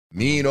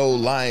Mean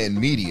Old Lion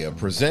Media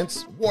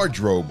presents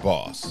Wardrobe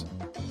Boss.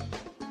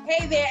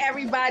 Hey there,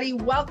 everybody.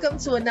 Welcome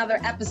to another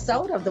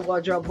episode of the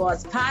Wardrobe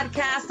Boss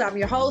podcast. I'm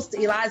your host,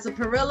 Eliza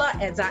Parilla,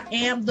 and I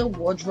am the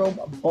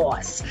Wardrobe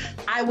Boss.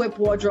 I whip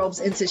wardrobes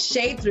into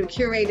shape through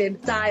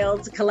curated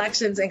styles,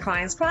 collections, and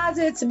clients'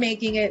 closets,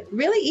 making it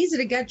really easy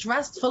to get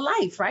dressed for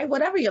life, right?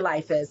 Whatever your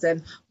life is.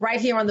 And right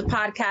here on the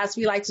podcast,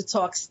 we like to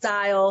talk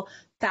style,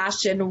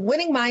 fashion,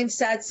 winning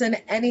mindsets, and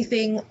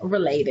anything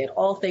related,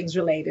 all things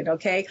related,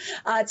 okay?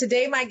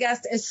 Today, my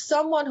guest is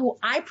someone who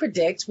I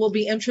predict will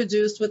be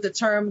introduced with the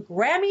term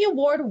Grammy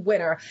Award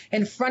winner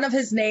in front of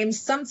his name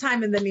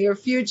sometime in the near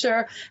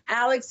future.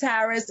 Alex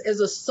Harris is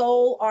a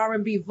soul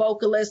R&B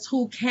vocalist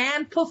who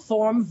can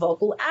perform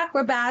vocal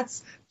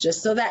acrobats.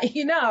 Just so that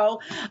you know,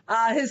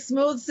 his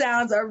smooth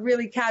sounds are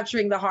really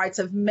capturing the hearts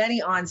of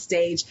many on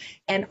stage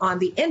and on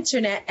the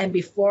internet. And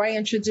before I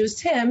introduce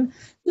him,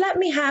 let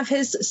me have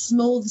his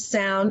smooth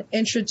sound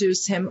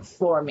introduce him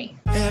for me.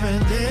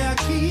 Every day I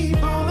keep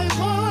falling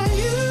for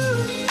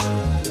you,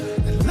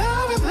 and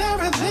loving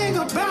everything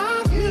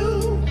about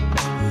you.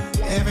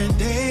 Every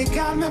day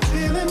got me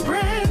feeling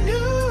brand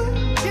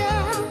new.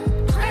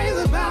 Yeah,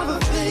 crazy about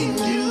the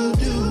things you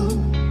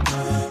do.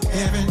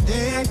 Every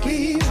day I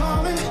keep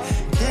falling,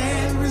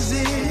 can't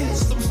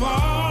resist. I'm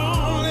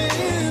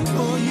falling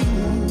for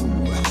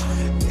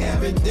you.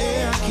 Every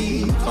day I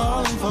keep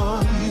falling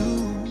for you.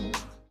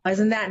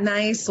 Wasn't that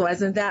nice?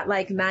 Wasn't that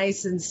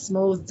nice and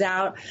smoothed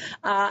out?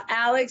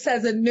 Alex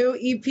has a new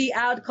EP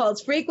out called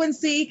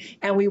Frequency,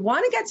 and we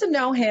want to get to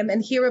know him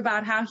and hear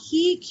about how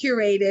he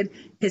curated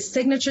his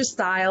signature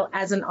style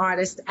as an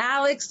artist.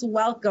 Alex,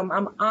 welcome.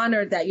 I'm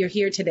honored that you're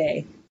here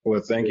today.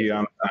 Well, thank you.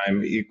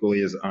 I'm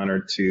equally as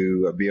honored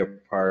to be a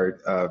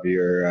part of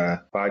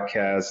your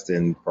podcast,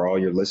 and for all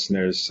your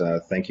listeners,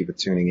 thank you for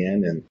tuning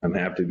in, and I'm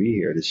happy to be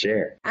here to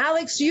share.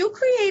 Alex, you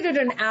created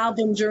an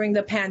album during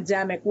the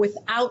pandemic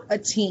without a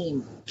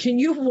team. Can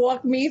you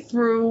walk me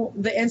through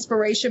the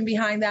inspiration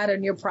behind that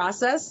and your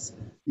process?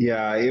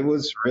 Yeah, it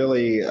was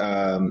really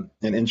an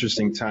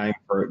interesting time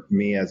for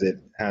me, as it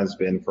has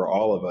been for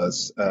all of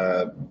us.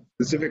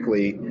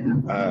 Specifically,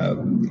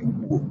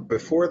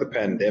 before the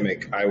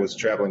pandemic, I was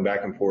traveling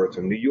back and forth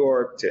from New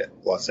York to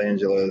Los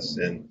Angeles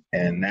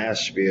and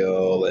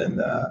Nashville, and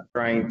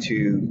trying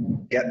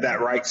to get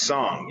that right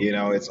song. You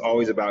know, it's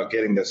always about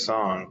getting the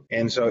song.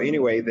 And so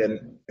anyway,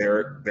 then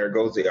there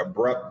goes the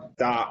abrupt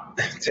stop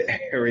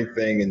to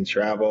everything in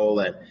travel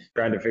and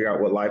trying to figure out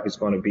what life is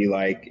going to be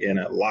like in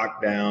a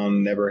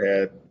lockdown. Never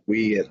had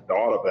we had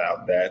thought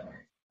about that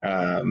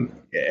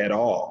at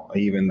all,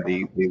 even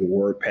the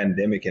word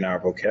pandemic in our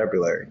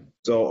vocabulary.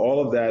 So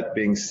all of that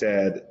being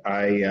said,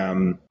 I,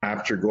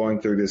 after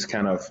going through this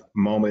kind of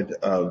moment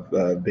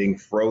of being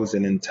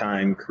frozen in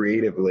time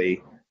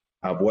creatively,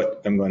 of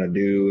what I'm going to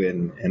do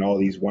and all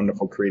these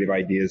wonderful creative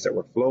ideas that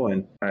were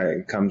flowing,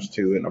 it comes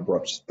to an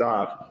abrupt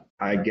stop.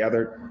 I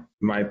gathered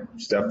my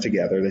stuff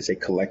together. They say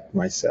collect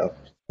myself.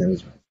 It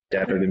was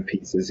shattered in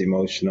pieces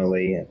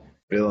emotionally and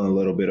feeling a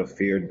little bit of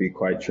fear, to be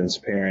quite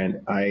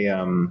transparent. I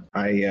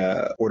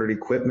ordered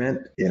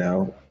equipment,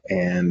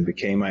 and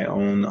became my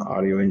own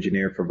audio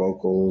engineer for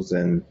vocals,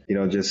 and,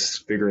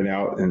 just figuring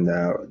out and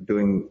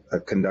doing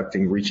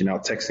conducting, reaching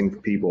out,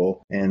 texting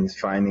people and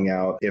finding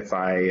out if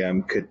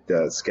I could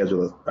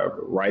schedule a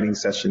writing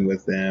session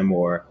with them,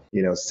 or,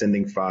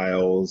 sending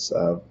files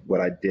of what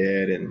I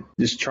did, and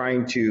just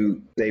trying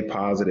to stay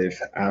positive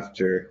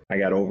after I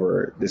got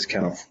over this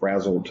kind of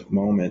frazzled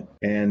moment,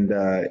 and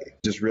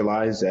just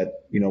realized that,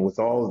 with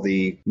all of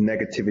the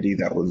negativity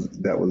that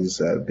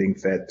was being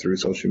fed through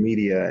social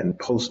media and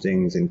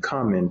postings and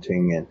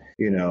commenting, and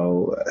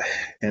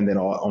and then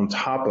on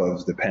top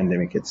of the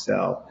pandemic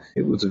itself,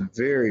 it was a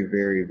very,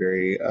 very,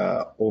 very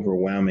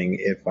overwhelming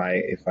if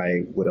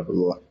I would have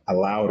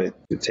allowed it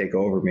to take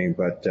over me.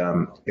 But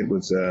it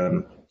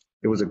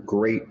was a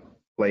great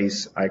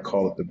place. I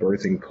call it the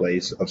birthing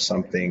place of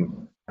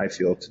something I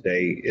feel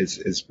today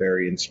is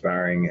very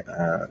inspiring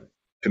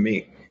to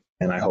me,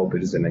 and I hope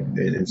it is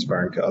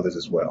inspiring to others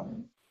as well.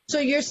 So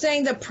you're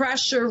saying the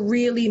pressure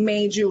really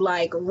made you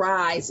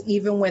rise,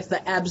 even with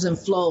the ebbs and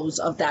flows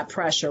of that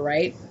pressure,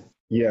 right?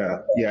 Yeah.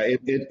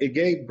 It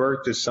gave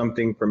birth to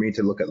something for me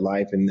to look at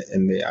life and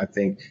I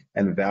think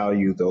and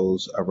value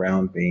those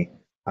around me,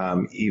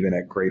 even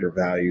at greater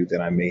value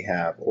than I may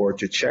have, or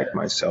to check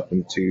myself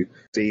and to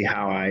see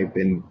how I've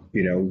been,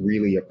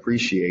 really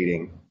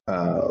appreciating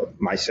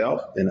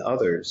myself and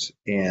others,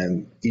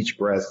 and each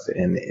breath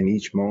and in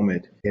each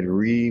moment, it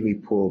really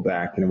pulled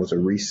back, and it was a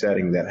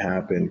resetting that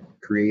happened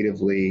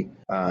creatively,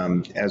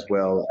 as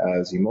well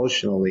as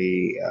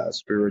emotionally,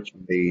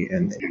 spiritually,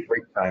 and a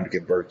great time to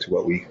give birth to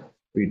what we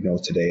know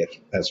today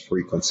as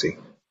Frequency.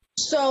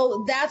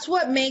 So that's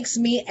what makes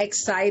me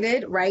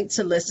excited, right,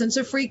 to listen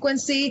to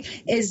Frequency,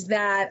 is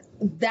that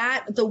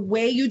the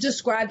way you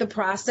describe the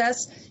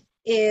process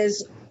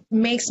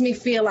makes me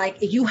feel like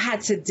you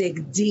had to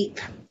dig deep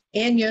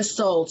in your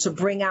soul to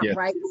bring out Yes.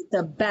 right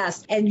the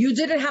best. And you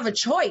didn't have a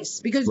choice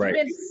because Right.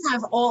 you didn't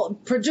have all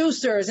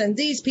producers and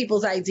these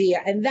people's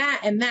idea and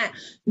that and that.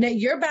 Now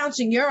you're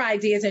bouncing your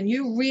ideas and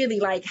you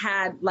really like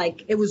had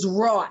like it was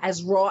raw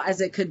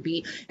as it could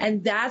be.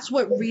 And that's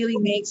what really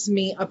makes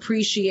me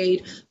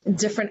appreciate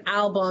different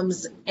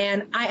albums.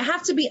 And I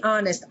have to be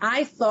honest,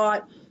 I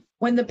thought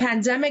when the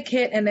pandemic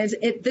hit, and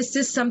this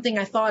is something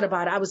I thought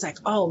about, I was like,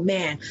 oh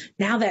man,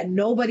 now that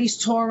nobody's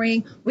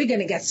touring, we're going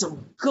to get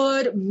some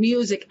good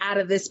music out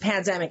of this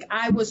pandemic.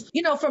 I was,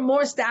 from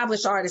more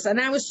established artists,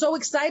 and I was so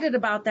excited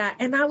about that.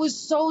 And I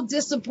was so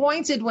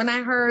disappointed when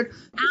I heard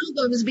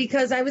albums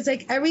because I was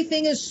like,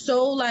 everything is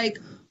so like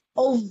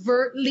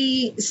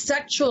overtly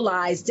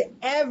sexualized.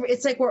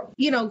 It's like we're,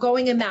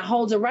 going in that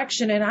whole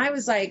direction. And I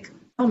was like,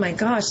 oh my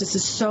gosh, this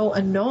is so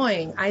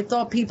annoying. I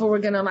thought people were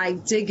going to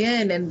like dig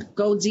in and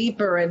go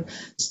deeper. And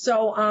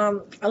so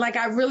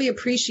I really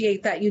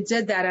appreciate that you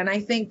did that. And I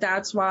think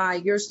that's why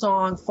your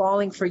song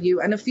Falling for You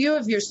and a few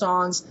of your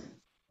songs,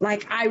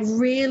 like I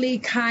really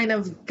kind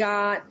of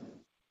got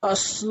a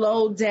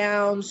slowed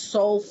down,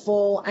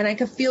 soulful, and I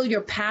could feel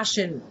your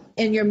passion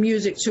in your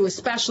music too,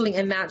 especially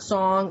in that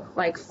song,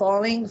 like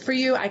Falling for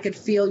You. I could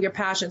feel your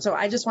passion. So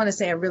I just want to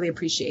say I really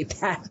appreciate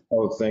that.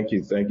 Oh, thank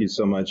you. Thank you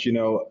so much.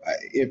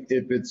 If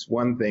it's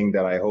one thing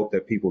that I hope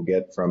that people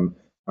get from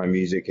my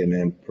music and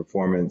then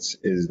performance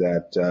is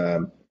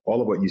that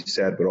all of what you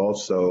said, but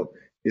also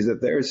is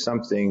that there is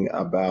something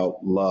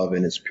about love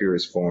in its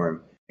purest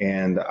form.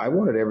 And I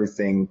wanted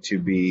everything to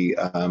be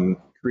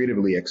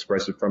creatively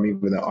expressive from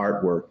even the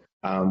artwork.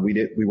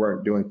 We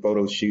weren't doing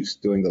photo shoots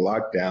during the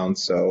lockdown,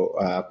 so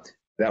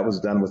that was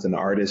done with an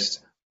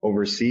artist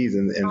overseas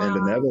in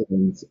the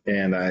Netherlands.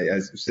 And I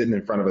was sitting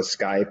in front of a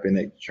Skype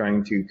and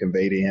trying to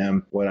convey to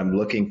him what I'm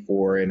looking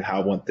for and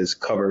how I want this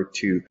cover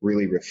to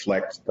really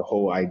reflect the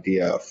whole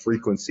idea of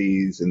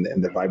frequencies and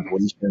the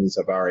vibrations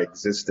of our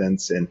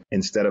existence. And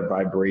instead of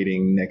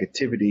vibrating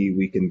negativity,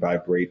 we can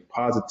vibrate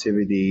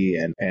positivity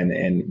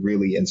and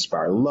really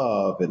inspire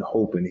love and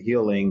hope and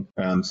healing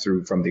from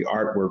the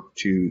artwork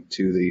to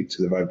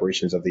the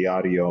vibrations of the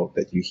audio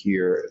that you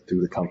hear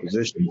through the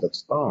compositions of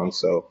songs.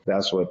 So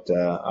that's what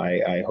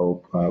I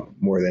hope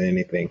more than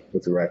anything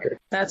with the record.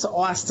 That's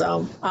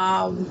awesome.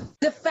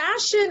 The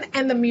fashion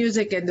and the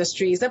music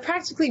industries, they're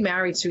practically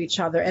married to each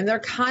other and they're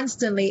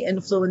constantly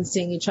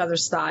influencing each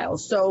other's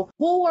styles. So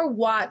who or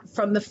what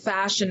from the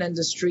fashion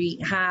industry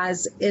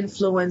has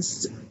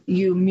influenced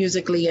you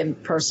musically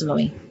and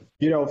personally?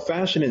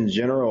 Fashion in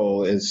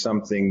general is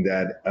something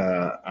that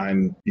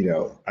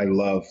I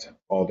loved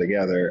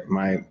altogether.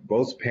 My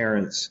both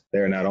parents,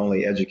 they're not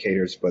only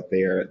educators, but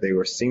they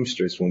were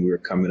seamsters when we were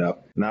coming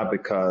up. Not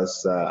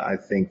because I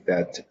think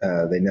that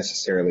they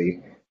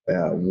necessarily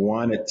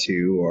wanted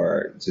to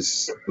or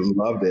just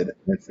loved it.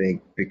 I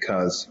think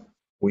because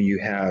when you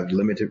have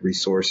limited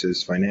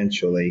resources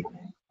financially,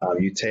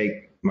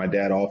 my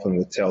dad often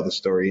would tell the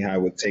story how I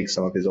would take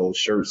some of his old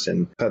shirts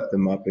and cut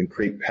them up and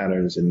create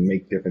patterns and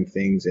make different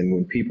things. And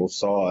when people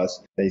saw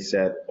us, they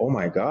said, oh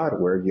my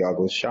God, where do y'all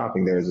go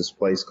shopping? There was this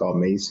place called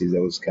Macy's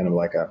that was kind of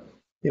like a,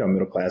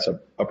 middle class or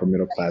upper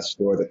middle class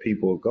store that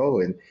people would go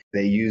and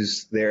they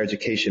use their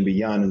education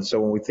beyond. And so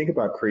when we think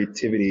about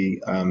creativity,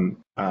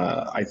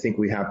 I think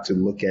we have to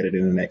look at it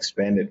in an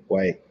expanded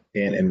way.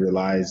 And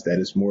realize that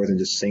it's more than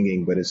just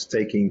singing, but it's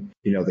taking,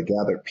 the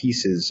gathered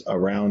pieces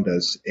around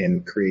us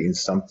and creating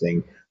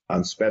something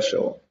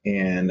special.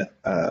 And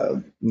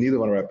neither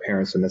one of our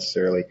parents are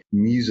necessarily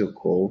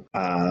musical.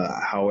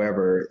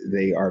 However,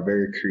 they are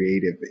very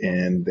creative,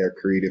 and their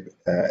creative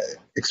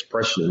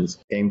expressions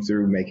came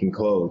through making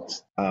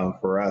clothes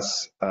for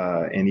us.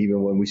 And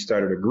even when we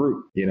started a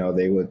group,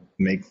 they would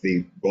make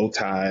the bow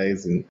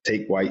ties and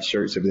take white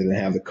shirts if they didn't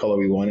have the color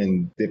we wanted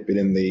and dip it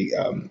in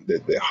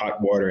the hot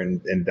water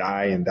and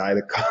dye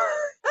the color.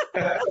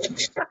 and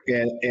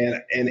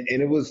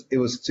it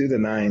was to the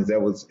nines.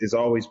 It's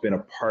always been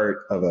a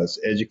part of us: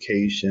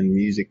 education,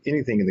 music,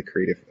 anything in the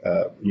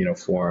creative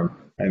form.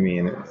 I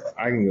mean,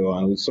 I can go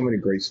on with so many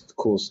great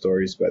cool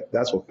stories, but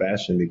that's what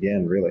fashion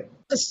began, really.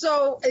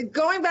 So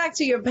going back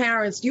to your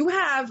parents, you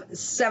have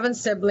 7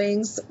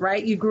 siblings,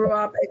 right? You grew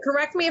up,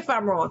 correct me if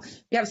I'm wrong,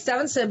 you have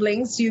 7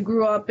 siblings. You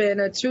grew up in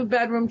a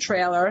 2-bedroom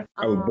trailer.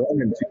 I was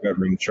born in a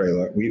 2-bedroom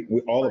trailer. We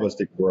all of us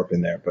did grow up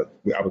in there, but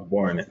I was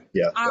born in,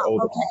 the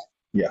older okay. one.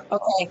 Yeah.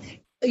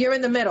 Okay. You're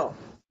in the middle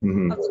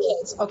mm-hmm. of the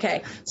kids.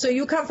 Okay. So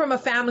you come from a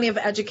family of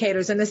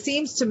educators, and it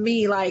seems to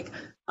me like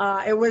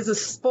it was a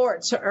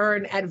sport to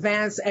earn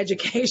advanced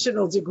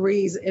educational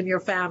degrees in your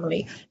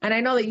family. And I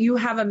know that you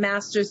have a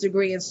master's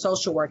degree in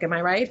social work. Am I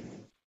right?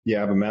 Yeah,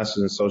 I have a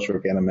master's in social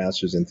work and a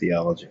master's in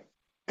theology.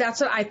 That's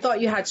what I thought.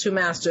 You had 2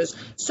 masters.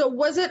 So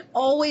was it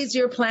always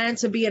your plan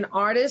to be an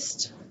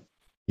artist?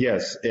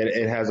 Yes,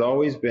 it has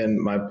always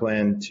been my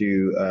plan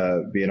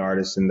to be an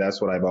artist, and that's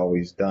what I've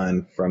always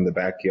done from the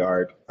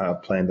backyard,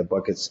 playing the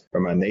buckets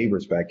from my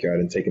neighbor's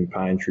backyard and taking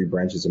pine tree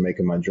branches and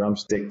making my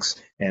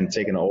drumsticks and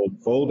taking an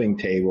old folding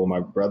table, my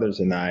brothers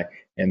and I,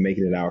 and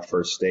making it our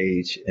first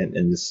stage and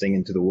just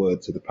singing to the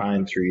woods, to the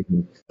pine trees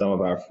and some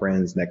of our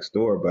friends next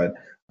door. But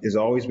has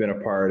always been a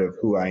part of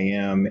who I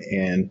am,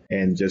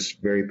 and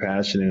just very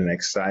passionate and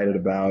excited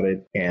about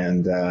it.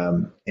 And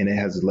it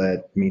has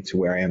led me to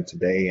where I am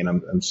today. And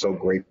I'm so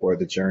grateful for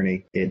the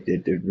journey.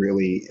 It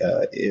really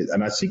is.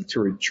 And I seek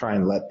to try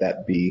and let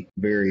that be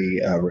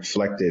very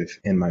reflective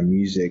in my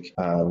music,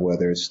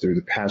 whether it's through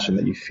the passion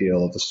that you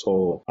feel of the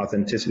soul.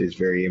 Authenticity is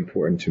very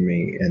important to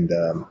me. And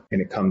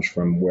it comes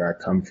from where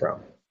I come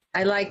from.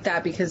 I like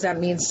that because that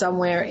means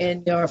somewhere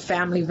in your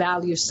family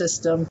value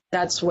system,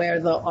 that's where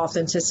the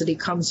authenticity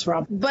comes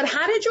from. But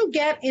how did you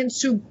get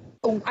into,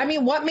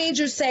 what made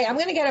you say, I'm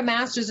going to get a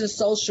master's in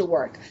social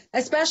work,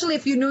 especially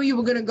if you knew you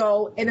were going to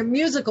go in a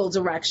musical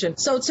direction?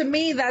 So to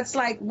me, that's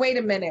like, wait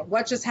a minute,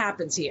 what just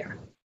happened here?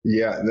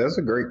 Yeah, that's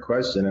a great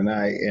question. And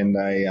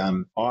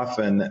I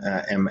often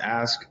am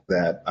asked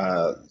that.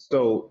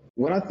 So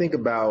when I think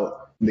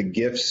about the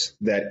gifts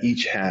that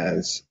each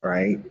has,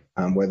 right,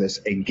 whether it's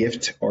a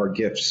gift or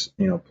gifts,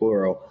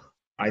 plural,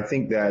 I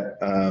think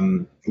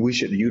that we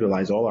should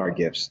utilize all our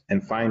gifts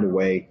and find a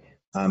way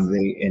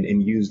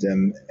and use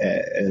them in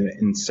an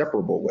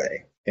inseparable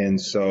way. And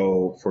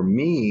so for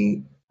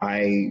me,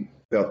 I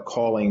felt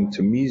calling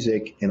to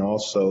music and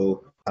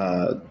also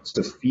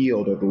the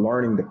field of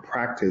learning the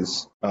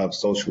practice of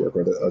social work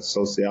or the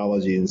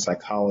sociology and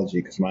psychology,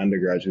 because my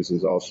undergraduate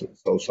is also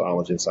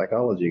sociology and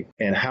psychology,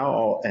 and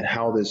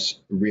how this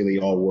really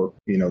all work,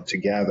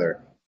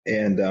 together.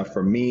 And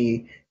for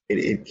me,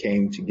 it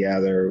came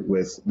together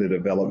with the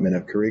development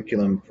of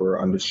curriculum for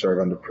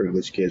underserved,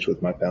 underprivileged kids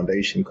with my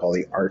foundation called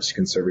the Arts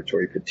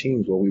Conservatory for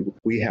Teens. Well,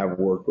 we have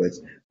worked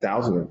with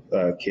thousands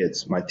of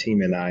kids, my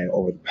team and I,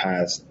 over the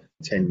past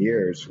 10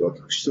 years, well,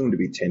 soon to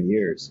be 10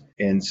 years.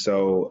 And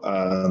so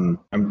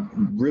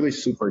I'm really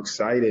super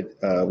excited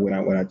when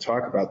I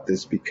talk about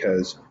this,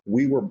 because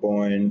we were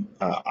born,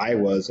 I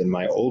was and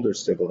my older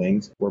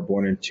siblings were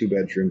born in a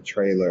 2-bedroom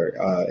trailer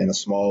in a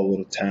small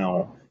little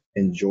town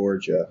in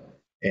Georgia.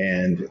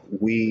 And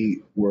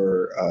we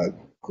were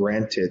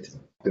granted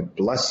the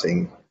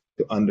blessing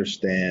to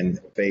understand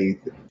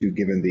faith, to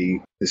given the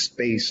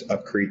space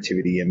of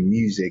creativity and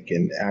music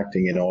and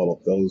acting and all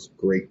of those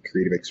great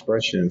creative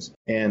expressions,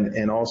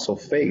 and also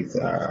faith.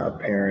 Our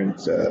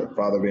parents,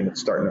 father been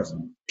starting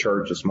a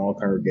church, a small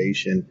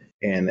congregation,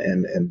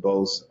 and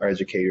both our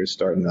educators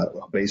starting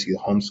basically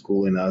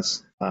homeschooling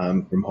us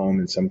from home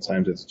and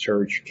sometimes at the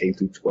church, K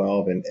through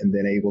 12, and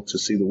then able to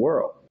see the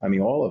world. I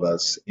mean, all of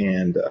us.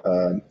 And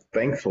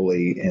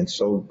thankfully, and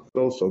so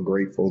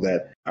grateful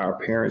that our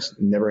parents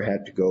never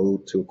had to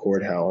go to a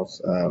courthouse,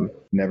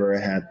 never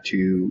had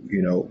to,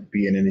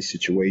 be in any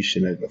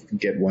situation to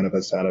get one of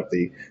us out of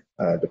the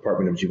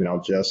Department of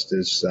Juvenile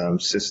Justice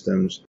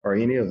systems or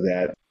any of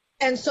that.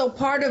 And so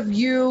part of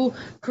you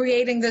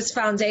creating this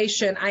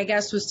foundation, I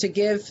guess, was to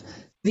give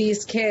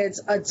these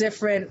kids a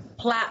different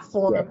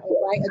platform,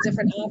 right? A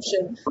different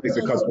option, so that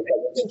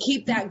you can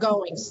keep that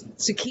going,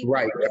 to keep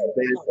right.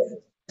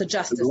 The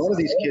justice. A lot of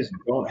these kids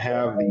don't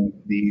have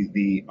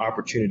the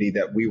opportunity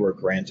that we were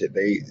granted.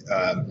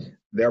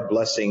 Their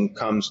blessing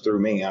comes through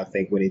me. I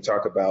think when you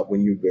talk about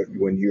when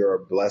you're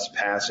blessed,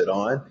 pass it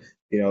on.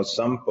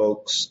 Some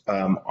folks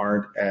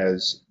aren't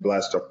as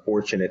blessed or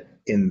fortunate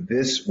in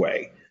this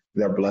way.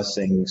 Their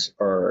blessings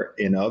are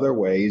in other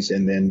ways,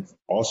 and then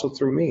also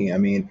through me. I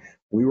mean,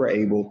 we were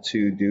able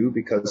to do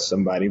because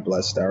somebody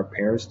blessed our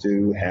parents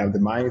to have the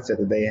mindset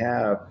that they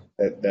have,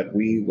 that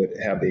we would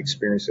have the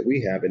experience that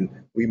we have, and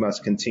we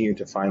must continue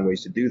to find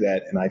ways to do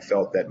that. And I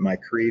felt that my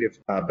creative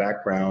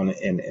background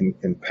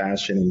and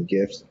passion and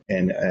gifts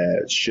and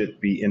should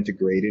be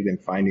integrated in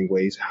finding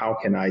ways, how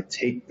can I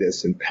take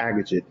this and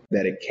package it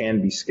that it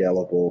can be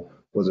scalable,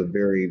 was a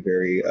very,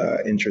 very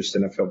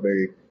interesting. I felt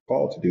very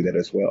called to do that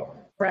as well.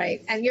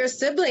 Right. And your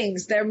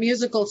siblings, they're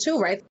musical too,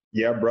 right?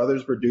 Yeah,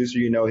 brother's producer,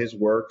 his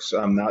works,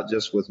 not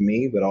just with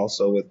me, but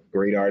also with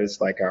great artists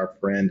like our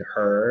friend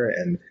Her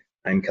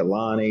and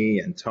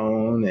Kalani and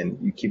Tone, and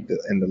you keep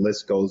and the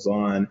list goes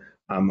on.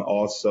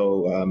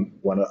 Also,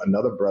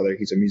 another brother,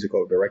 he's a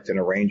musical director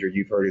and arranger.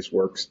 You've heard his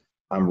works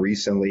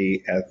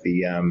recently at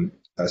the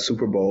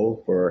Super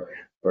Bowl for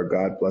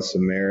God Bless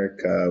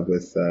America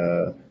with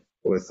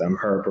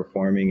Her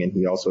performing, and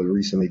he also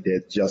recently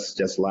did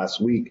just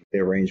last week the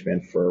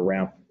arrangement for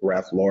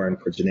Ralph Lauren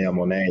for Janelle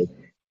Monáe.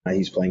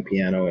 He's playing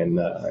piano and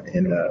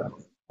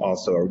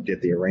also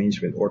did the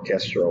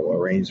orchestral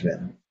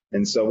arrangement.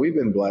 And so we've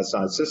been blessed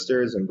on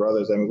sisters and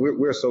brothers. I mean,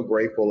 we're so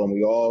grateful, and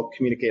we all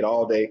communicate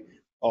all day,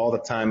 all the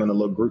time in a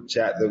little group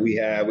chat that we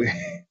have.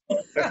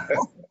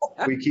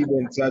 We keep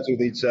in touch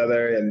with each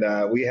other,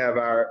 and we have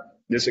our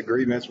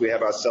disagreements, we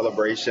have our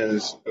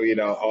celebrations,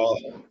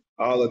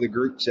 all of the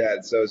group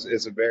chat. So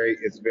it's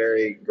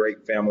very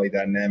great family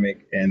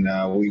dynamic,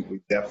 and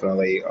we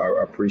definitely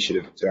are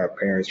appreciative to our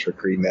parents for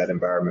creating that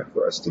environment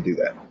for us to do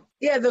that.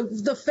 Yeah,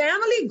 the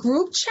family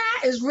group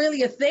chat is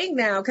really a thing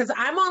now, because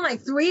I'm on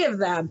like 3 of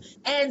them,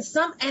 and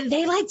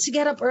they like to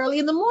get up early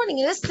in the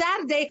morning, and it's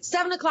Saturday,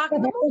 7 o'clock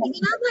in the morning,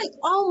 and I'm like,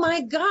 oh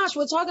my gosh,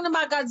 we're talking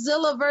about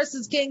Godzilla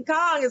versus King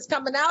Kong. It's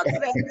coming out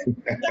today.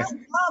 That's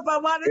love. I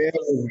want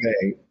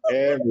to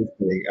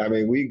everything. I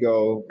mean, we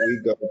go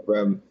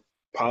from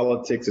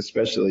politics,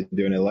 especially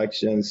during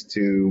elections,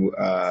 to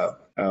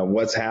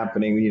what's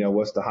happening,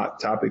 what's the hot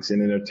topics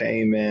in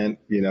entertainment,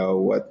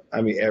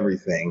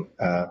 everything,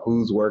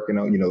 who's working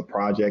on, the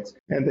projects.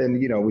 And then,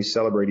 we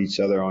celebrate each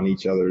other on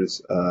each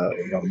other's,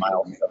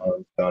 milestones,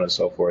 so on and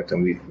so forth,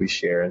 and we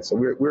share. And so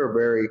we're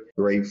very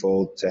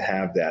grateful to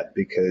have that,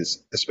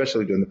 because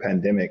especially during the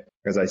pandemic,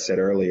 as I said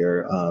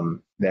earlier,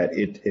 that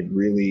it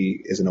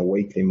really is an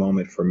awakening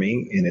moment for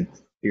me, and it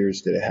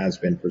appears that it has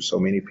been for so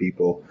many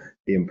people,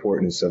 the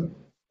importance of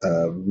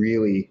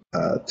really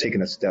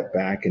taking a step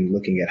back and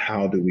looking at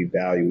how do we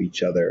value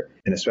each other,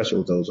 and especially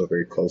with those who are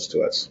very close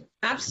to us.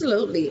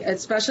 Absolutely,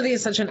 especially in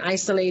such an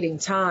isolating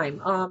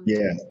time.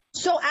 Yeah.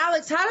 So,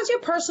 Alex, how does your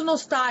personal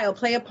style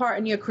play a part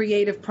in your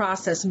creative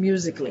process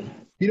musically?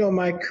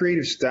 My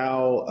creative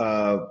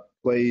style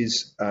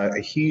plays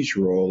a huge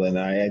role, and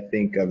I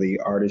think of the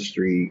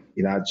artistry,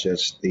 not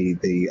just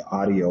the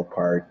audio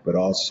part, but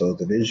also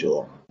the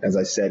visual. As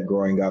I said,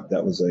 growing up,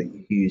 that was a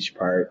huge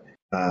part.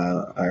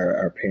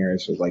 Our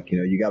parents was like,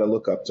 you got to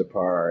look up to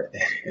par.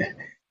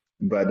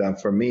 But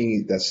for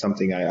me, that's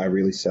something I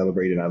really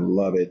celebrate, and I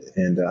love it.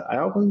 And I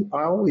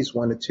always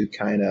wanted to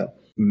kind of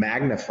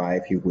magnify,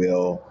 if you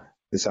will,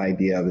 this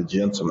idea of a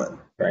gentleman,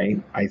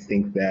 right? I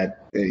think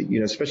that,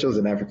 especially as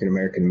an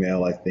African-American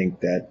male, I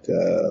think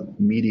that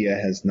media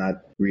has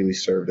not really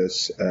served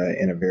us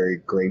in a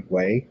very great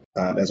way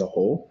as a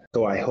whole.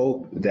 So I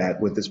hope that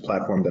with this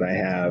platform that I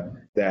have,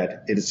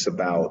 that it is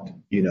about,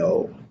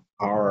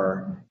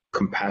 our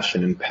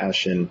compassion and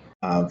passion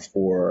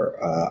for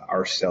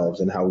ourselves,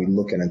 and how we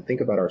look at and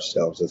think about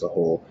ourselves as a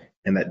whole,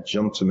 and that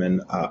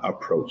gentleman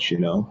approach,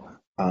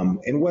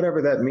 and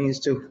whatever that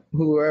means to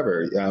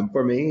whoever.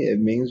 For me, it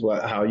means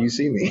how you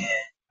see me.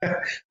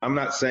 I'm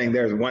not saying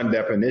there's one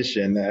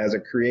definition. As a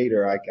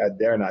creator, I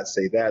dare not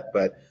say that,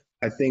 but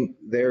I think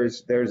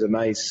there's a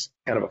nice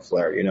kind of a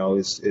flair,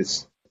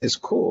 it's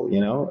cool,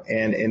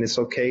 and it's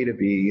okay to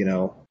be,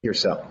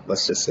 yourself.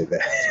 Let's just say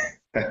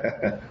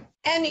that.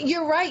 And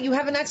you're right. You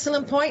have an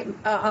excellent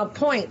point.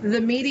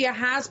 The media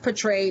has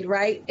portrayed,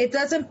 right? It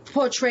doesn't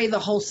portray the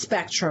whole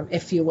spectrum,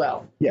 if you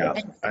will. Yeah,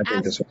 I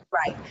think that's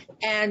right.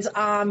 And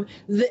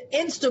the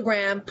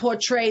Instagram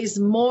portrays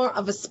more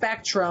of a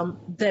spectrum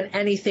than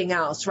anything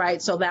else,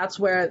 right? So that's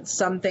where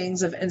some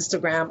things of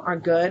Instagram are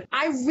good.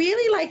 I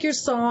really like your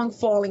song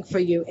 "Falling for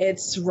You."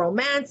 It's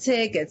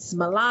romantic. It's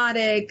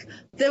melodic.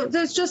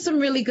 There's just some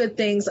really good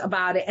things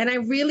about it. And I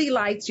really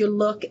liked your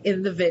look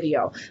in the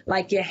video.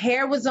 Like, your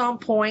hair was on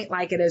point,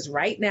 like it is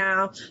right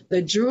now.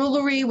 The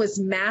jewelry was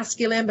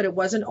masculine, but it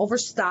wasn't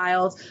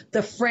overstyled.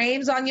 The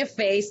frames on your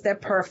face, they're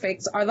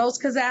perfect. Are those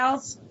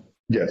Kazals?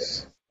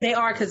 Yes. They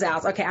are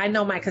Kazals. Okay, I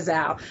know my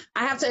Kazal.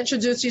 I have to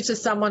introduce you to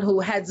someone who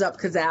heads up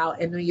Kazal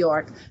in New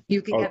York.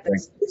 You can get the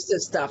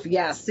exclusive stuff.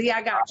 Yes. See,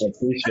 I got you. I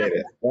appreciate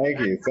it. Thank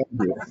you.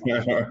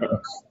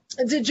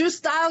 Did you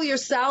style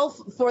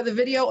yourself for the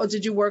video, or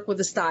did you work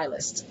with a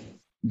stylist?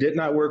 Did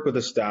not work with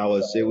a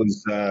stylist. It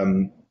was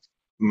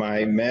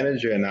my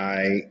manager and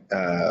I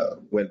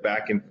went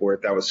back and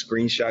forth. I was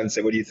screenshot and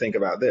said, "What do you think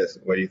about this?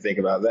 What do you think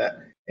about that?"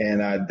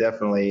 And I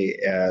definitely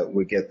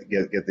would get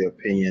the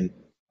opinion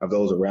of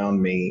those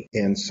around me.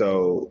 And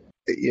so,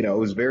 it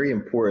was very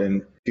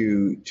important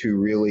to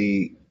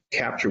really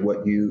capture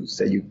what you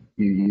said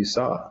you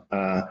saw.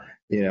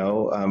 We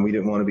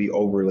didn't want to be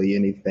overly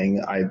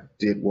anything. I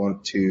did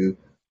want to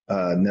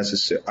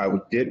magnify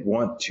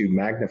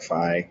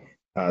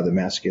the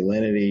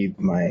masculinity,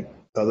 my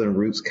Southern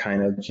roots,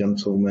 kind of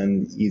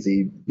gentleman,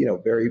 easy,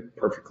 very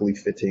perfectly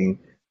fitting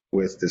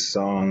with the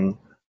song.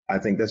 I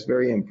think that's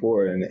very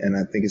important, and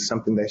I think it's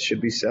something that should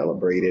be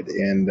celebrated.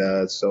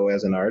 And so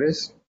as an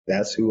artist,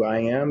 that's who I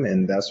am,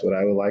 and that's what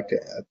I would like to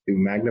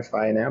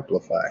magnify and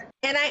amplify.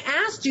 And I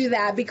asked you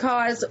that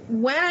because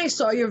when I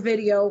saw your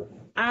video,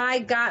 I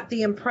got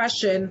the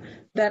impression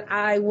that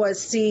I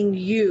was seeing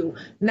you.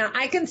 Now,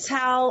 I can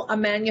tell a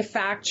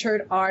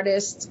manufactured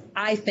artist,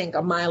 I think,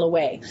 a mile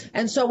away.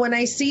 And so when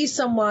I see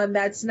someone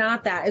that's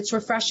not that, it's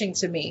refreshing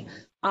to me.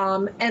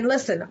 And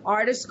listen,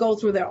 artists go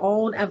through their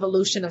own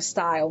evolution of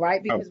style,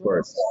 right? Because when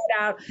you start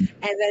out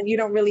and then you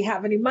don't really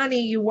have any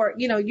money, you work,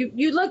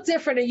 you look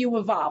different and you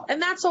evolve.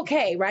 And that's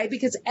okay, right?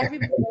 Because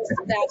everybody knows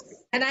that.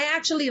 And I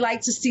actually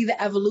like to see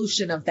the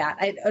evolution of that.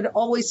 It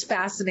always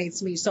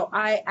fascinates me. So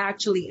I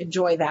actually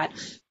enjoy that.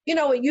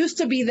 It used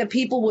to be that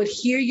people would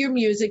hear your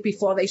music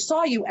before they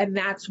saw you, and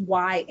that's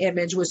why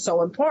image was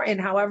so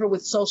important. However,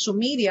 with social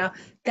media,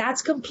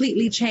 that's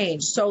completely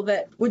changed. So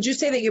would you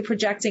say that you're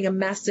projecting a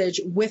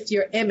message with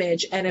your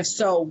image? And if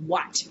so,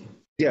 what?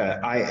 Yeah,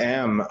 I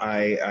am.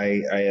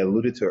 I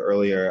alluded to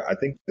earlier, I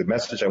think the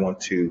message I want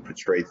to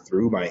portray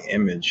through my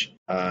image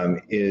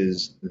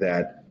is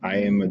that I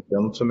am a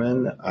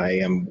gentleman. I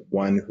am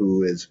one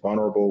who is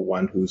vulnerable,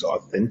 one who's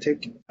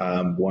authentic,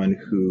 one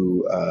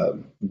who,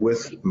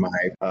 with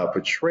my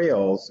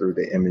portrayal through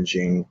the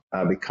imaging,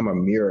 become a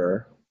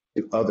mirror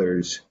to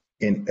others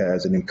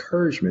as an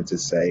encouragement to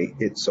say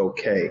it's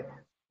okay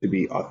to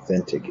be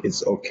authentic.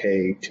 It's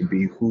okay to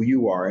be who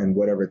you are and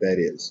whatever that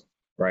is.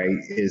 Right?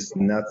 It's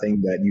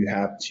nothing that you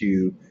have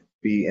to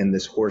be in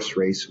this horse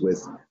race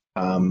with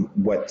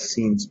what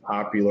seems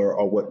popular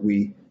or what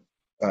we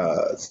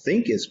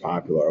think is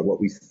popular or what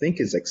we think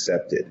is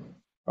accepted.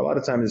 A lot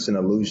of times it's an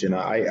illusion.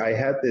 I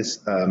had this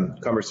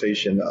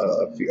conversation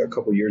a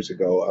couple years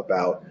ago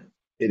about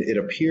it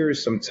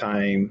appears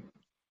sometime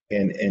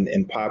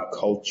in pop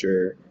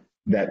culture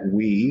that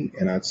we,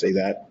 and I'd say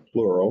that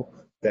plural,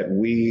 that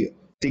we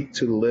seek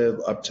to live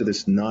up to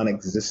this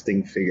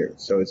non-existing figure.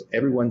 So it's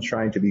everyone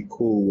trying to be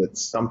cool with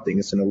something.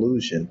 It's an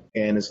illusion.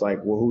 And it's like,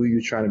 well, who are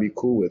you trying to be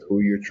cool with?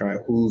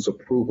 Whose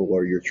approval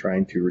are you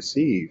trying to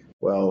receive?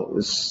 Well,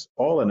 it's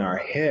all in our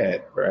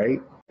head, right?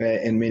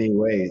 In many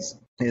ways.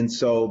 And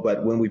so,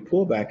 but when we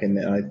pull back, and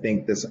I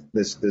think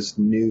this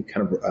new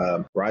kind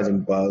of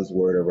rising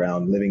buzzword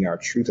around living our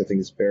truth, I think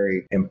it's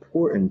very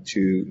important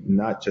to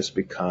not just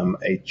become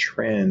a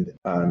trend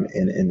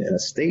in a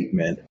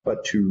statement,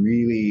 but to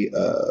really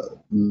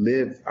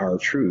live our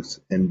truth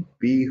and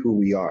be who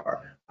we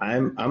are.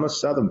 I'm a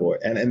Southern boy,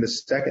 and in the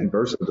second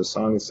verse of the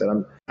song, it said,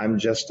 "I'm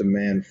just a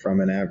man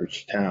from an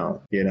average town."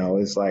 You know,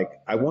 it's like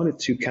I wanted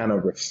to kind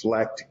of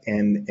reflect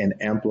and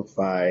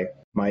amplify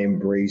my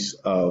embrace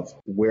of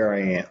where I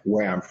am,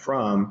 where I'm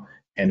from,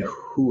 and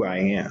who I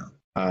am.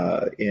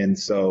 And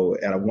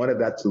I wanted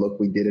that to look.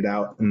 We did it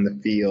out in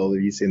the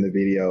field. You see in the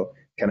video,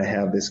 kind of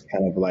have this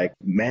kind of like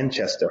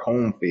Manchester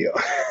home feel.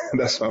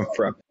 That's where I'm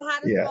from. How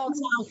does the old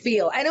town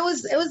feel? And it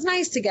was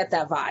nice to get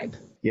that vibe.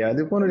 Yeah,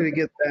 I wanted to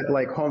get that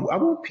like home. I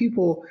want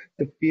people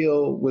to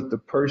feel with the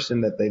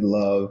person that they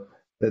love,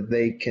 that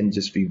they can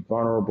just be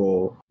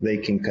vulnerable, they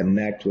can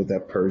connect with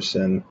that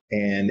person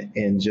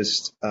and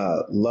just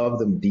love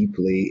them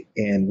deeply.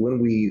 And when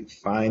we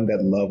find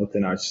that love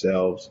within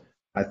ourselves,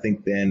 I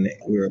think then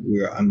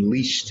we're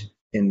unleashed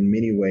in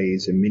many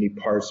ways, in many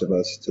parts of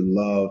us, to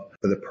love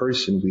for the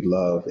person we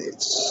love.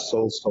 It's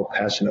so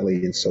passionately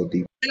and so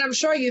deep. And I'm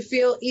sure you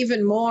feel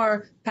even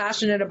more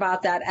passionate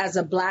about that as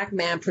a Black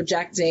man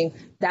projecting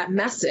that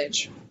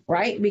message,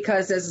 right?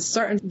 Because there's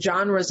certain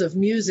genres of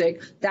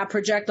music that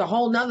project a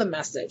whole nother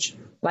message.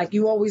 Like,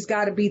 you always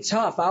got to be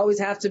tough. I always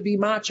have to be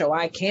macho.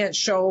 I can't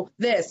show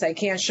this. I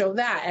can't show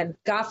that. And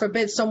God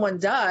forbid someone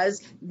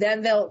does,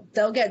 then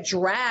they'll get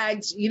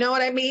dragged, you know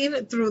what I mean,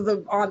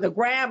 on the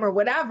gram or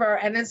whatever.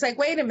 And it's like,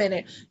 wait a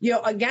minute, you're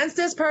against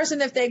this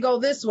person if they go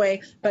this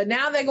way, but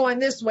now they're going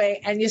this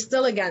way and you're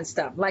still against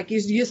them. Like,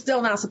 you're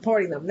still not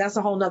supporting them. That's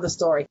a whole nother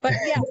story. But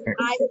yeah,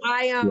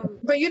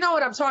 but you know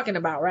what I'm talking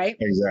about, right?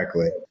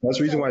 Exactly. That's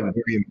the reason why it's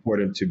very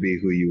important to be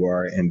who you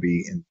are and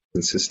be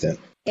consistent.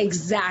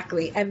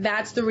 Exactly. And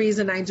that's the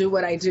reason I do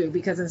what I do,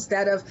 because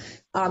instead of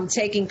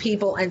taking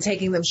people and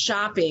taking them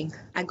shopping,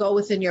 I go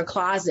within your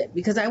closet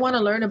because I want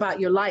to learn about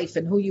your life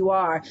and who you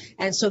are.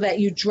 And so that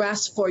you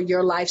dress for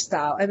your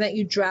lifestyle and that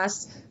you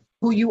dress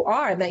who you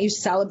are and that you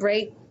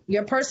celebrate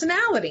your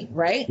personality,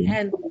 right?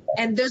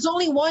 And there's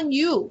only one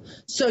you.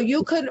 So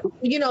you could,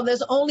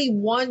 there's only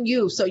one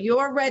you. So you're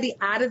already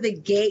out of the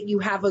gate. You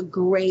have a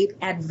great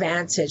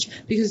advantage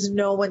because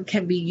no one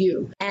can be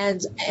you.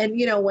 And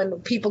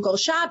when people go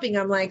shopping,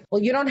 I'm like,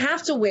 well, you don't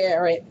have to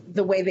wear it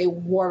the way they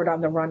wore it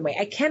on the runway.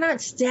 I cannot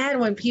stand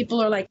when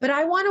people are like, but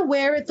I want to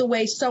wear it the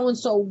way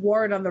so-and-so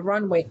wore it on the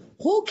runway.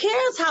 Who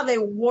cares how they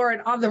wore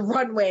it on the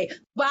runway?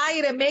 Buy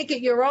it and make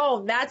it your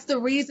own. That's the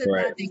reason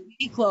that they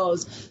make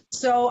clothes.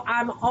 So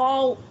I'm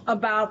all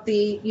about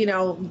the,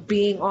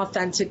 being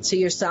authentic to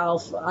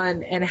yourself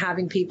and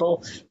having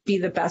people be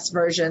the best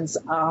versions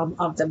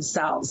of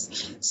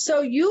themselves.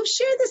 So you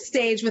share the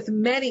stage with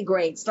many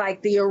greats,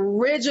 like the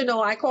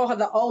original, I call her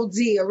the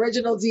OD,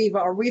 original diva,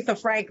 Aretha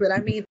Franklin. I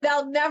mean,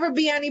 there'll never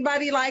be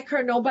anybody like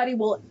her. Nobody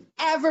will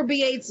ever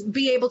be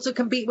able to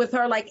compete with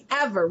her, like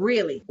ever,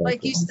 really.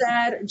 Like you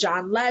said,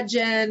 John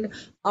Legend,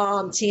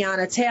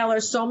 Tiana Taylor,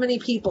 so many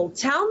people.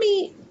 Tell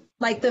me,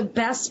 like, the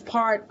best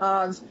part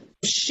of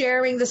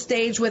sharing the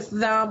stage with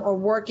them or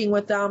working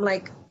with them.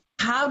 Like,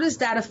 how does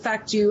that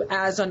affect you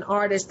as an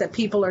artist that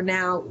people are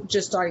now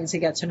just starting to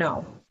get to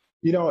know?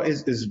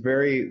 It's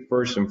very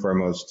first and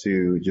foremost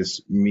to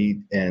just meet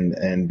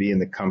and be in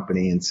the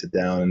company and sit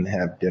down and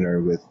have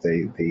dinner with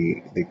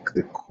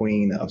the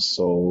queen of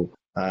soul.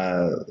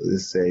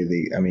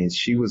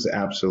 She was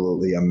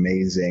absolutely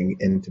amazing,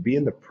 and to be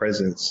in the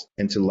presence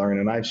and to learn.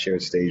 And I've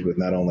shared stage with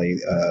not only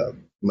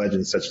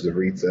legends such as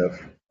Aretha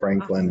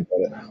Franklin,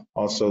 but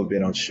also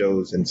been on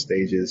shows and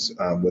stages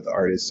with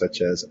artists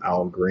such as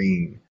Al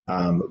Green,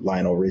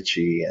 Lionel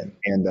Richie,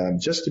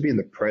 and just to be in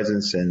the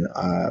presence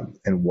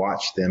and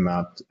watch them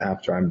out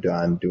after I'm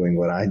done doing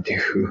what I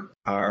do,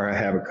 or I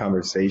have a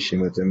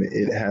conversation with them.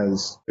 It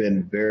has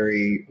been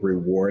very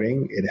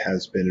rewarding. It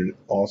has been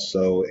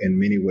also in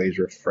many ways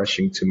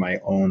refreshing to my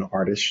own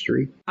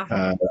artistry.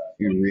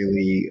 You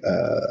really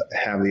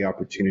have the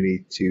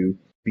opportunity to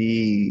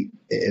be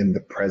in the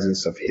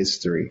presence of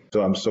history.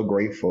 So I'm so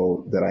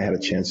grateful that I had a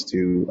chance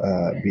to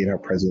be in her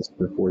presence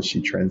before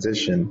she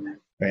transitioned.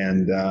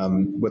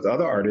 And with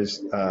other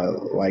artists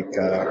like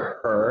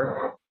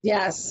her.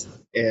 Yes.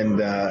 And,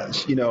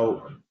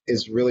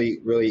 it's really,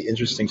 really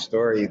interesting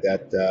story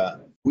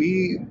that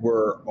we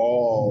were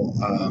all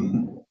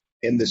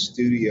in the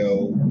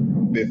studio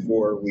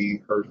before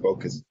we heard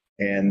Focus.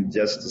 And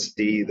just to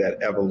see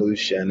that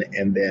evolution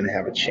and then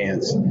have a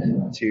chance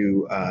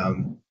to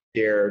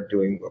share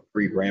doing a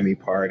pre-Grammy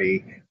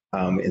party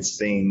and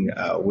sing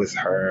with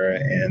her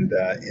and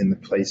in the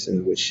place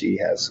in which she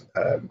has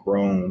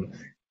grown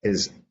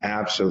is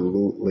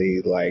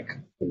absolutely like,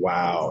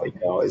 wow,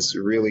 it's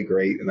really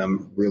great. And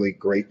I'm really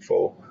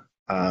grateful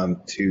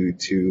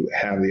to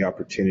have the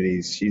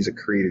opportunities. She's a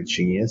creative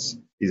genius.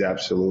 She's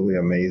absolutely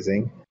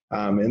amazing.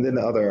 And then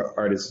the other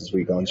artists as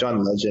we go. And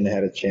John Legend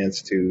had a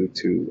chance to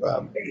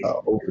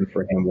open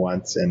for him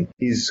once, and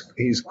he's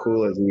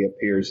cool as he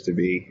appears to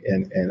be,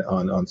 and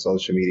on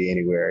social media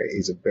anywhere.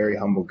 He's a very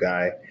humble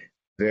guy,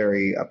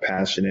 very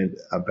passionate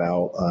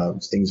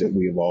about things that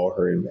we've all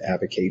heard him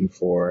advocating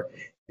for,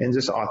 and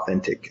just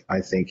authentic.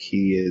 I think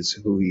he is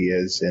who he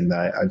is, and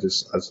I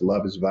just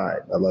love his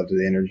vibe. I love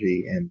his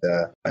energy, and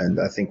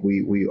I think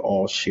we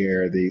all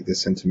share the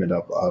sentiment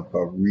of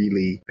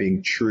really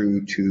being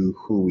true to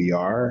who we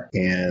are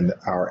and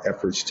our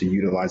efforts to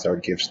utilize our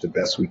gifts the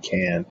best we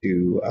can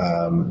to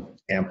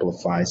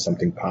amplify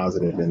something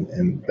positive.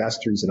 And that's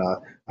the reason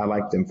I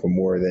like them for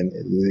more than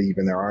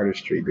even their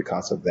artistry,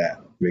 because of that,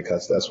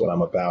 because that's what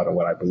I'm about and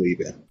what I believe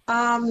in.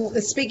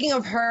 Speaking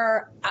of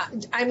her,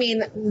 I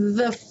mean,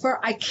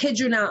 I kid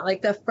you not,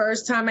 like the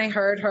first time I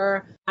heard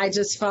her, I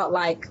just felt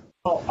like,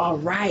 oh, all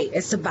right,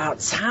 it's about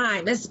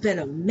time. It's been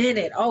a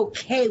minute.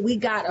 Okay, we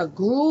got a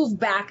groove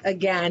back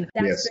again.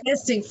 That's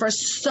missing for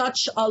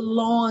such a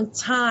long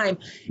time.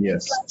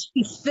 Yes.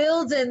 She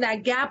filled in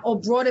that gap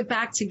or brought it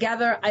back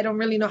together. I don't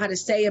really know how to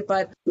say it,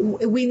 but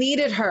we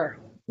needed her.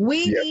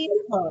 We need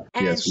her.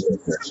 And she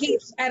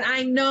keeps, and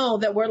I know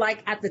that we're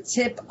like at the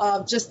tip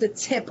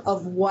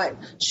of what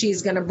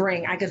she's going to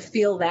bring. I could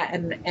feel that.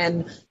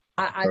 And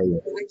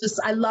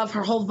I love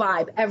her whole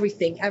vibe,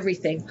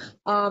 everything.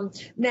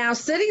 Now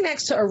sitting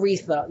next to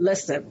Aretha,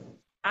 listen,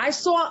 I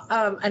saw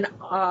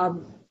an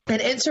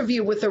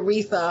interview with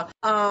Aretha,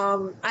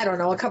 I don't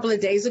know, a couple of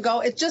days ago.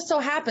 It just so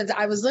happens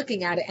I was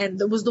looking at it, and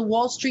it was the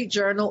Wall Street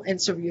Journal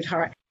interviewed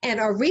her. And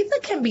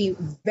Aretha can be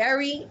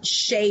very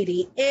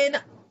shady in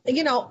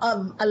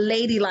a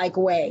ladylike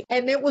way.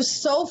 And it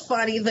was so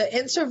funny. The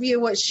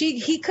interviewer,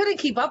 he couldn't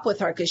keep up with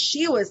her because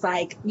she was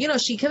like,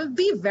 she can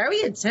be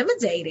very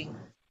intimidating.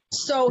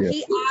 So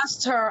he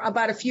asked her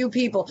about a few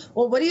people.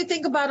 Well, what do you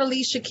think about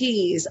Alicia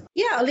Keys?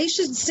 Yeah,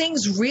 Alicia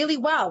sings really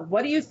well.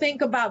 What do you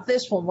think about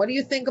this one? What do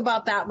you think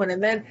about that one?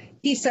 And then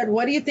he said,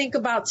 what do you think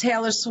about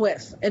Taylor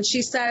Swift? And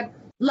she said,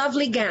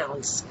 lovely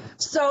gowns.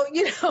 So,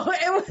 it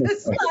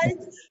was like,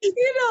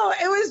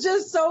 it was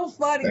just so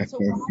funny to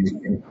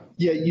watch.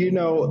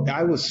 Yeah,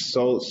 I was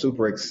so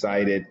super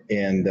excited,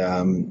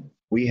 and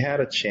we had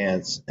a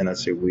chance, and I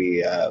say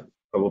we, a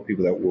couple of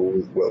people that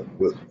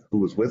who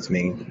was with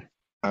me,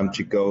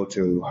 to go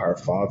to her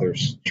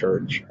father's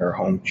church, her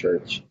home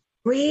church.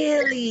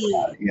 Really?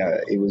 Yeah,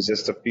 it was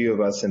just a few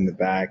of us in the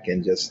back,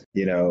 and just,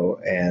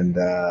 and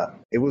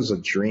it was a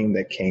dream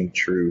that came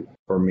true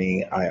for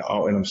me.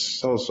 And I'm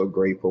so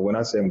grateful. When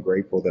I say I'm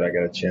grateful that I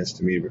got a chance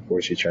to meet her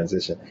before she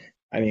transitioned,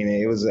 I mean,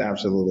 it was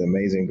absolutely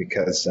amazing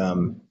because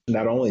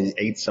not only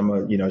ate some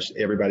of,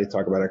 everybody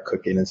talked about her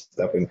cooking and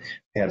stuff, and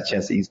had a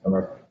chance to eat some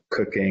of her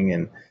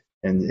cooking,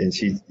 and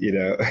she,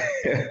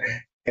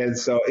 and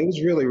so it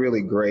was really,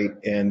 really great.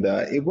 And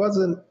it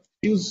wasn't,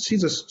 she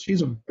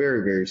was a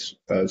very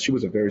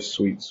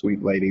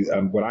sweet lady.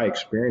 What I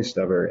experienced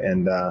of her,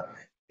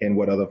 and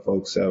what other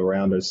folks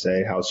around her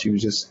say, how she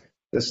was just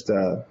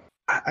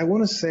I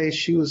want to say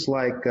she was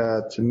like,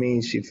 to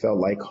me, she felt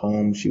like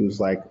home. She was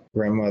like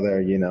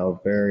grandmother,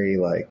 very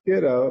like,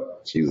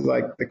 she was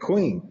like the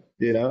queen,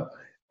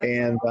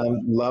 and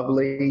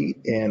lovely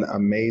and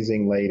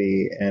amazing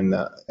lady. And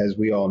as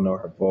we all know,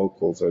 her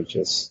vocals are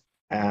just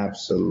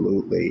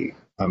absolutely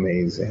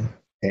amazing.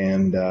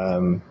 And,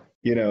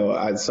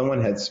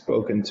 someone had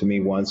spoken to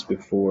me once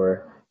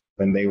before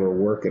when they were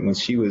working,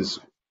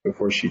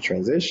 before she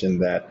transitioned,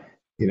 that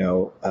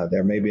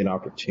there may be an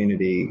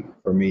opportunity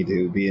for me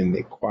to be in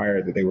the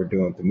choir that they were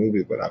doing with the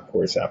movie. But of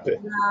course, after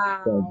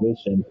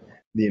transition,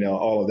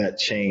 all of that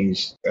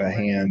changed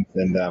hands.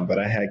 And but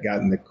I had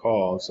gotten the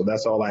call. So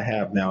that's all I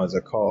have now is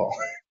a call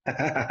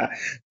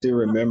to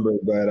remember.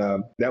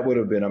 But that would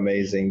have been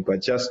amazing.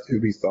 But just to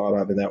be thought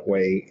of in that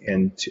way,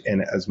 and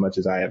as much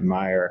as I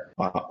admire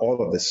all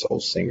of the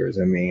soul singers,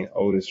 I mean,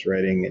 Otis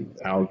Redding and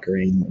Al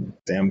Green,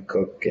 Sam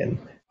Cooke, and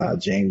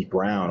James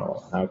Brown,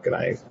 how could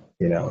I,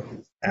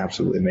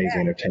 absolutely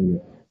amazing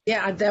entertainment.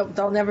 Yeah,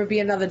 there'll never be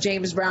another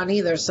James Brown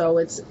either. So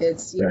it's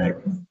right.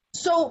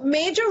 So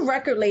major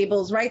record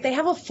labels, right? They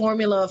have a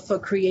formula for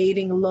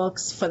creating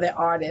looks for their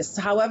artists.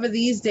 However,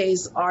 these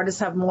days,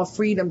 artists have more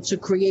freedom to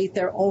create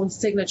their own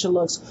signature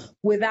looks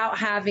without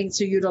having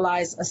to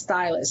utilize a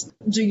stylist.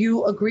 Do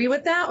you agree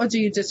with that, or do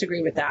you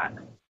disagree with that?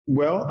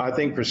 Well, I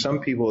think for some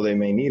people, they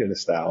may need a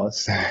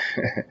stylist,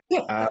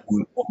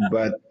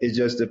 but it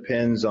just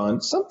depends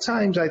on,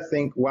 sometimes I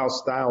think while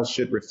style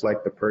should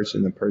reflect the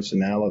person, the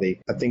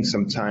personality, I think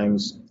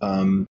sometimes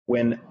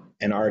when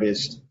an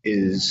artist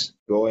is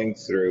going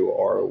through,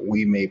 or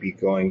we may be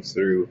going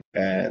through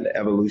an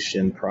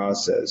evolution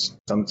process.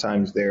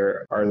 Sometimes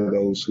there are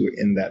those who are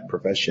in that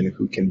profession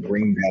who can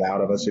bring that out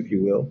of us, if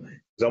you will.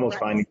 It's almost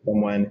finding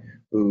someone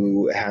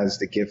who has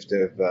the gift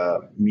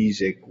of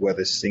music,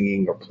 whether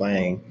singing or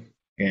playing,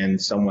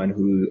 and someone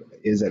who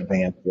is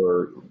advanced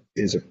or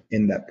is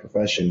in that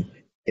profession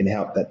can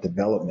help that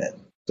development.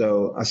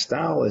 So a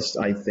stylist,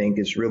 I think,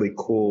 is really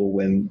cool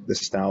when the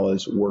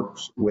stylist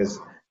works with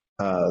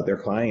their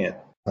client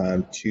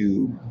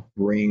to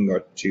bring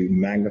or to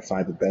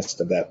magnify the best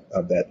of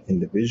that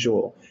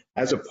individual,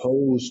 as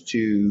opposed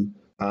to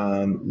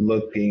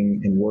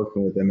looking and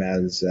working with them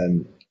as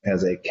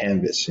a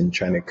canvas and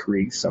trying to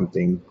create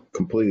something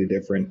completely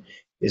different.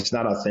 It's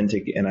not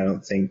authentic, and I don't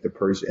think the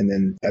person. And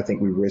then I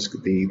think we risk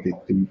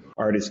the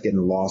artist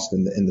getting lost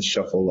in the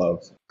shuffle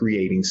of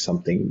creating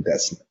something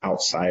that's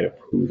outside of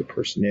who the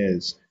person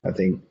is. I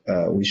think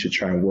we should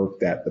try and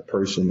work that the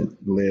person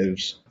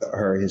lives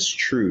his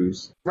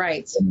truth,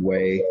 right, in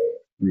way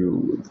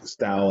through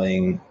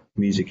styling,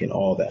 music, and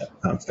all that.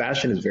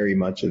 Fashion is very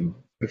much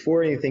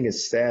before anything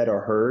is said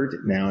or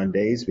heard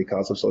nowadays,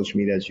 because of social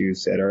media, as you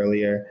said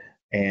earlier.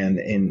 And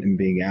in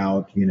being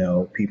out,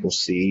 people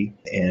see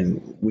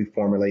and we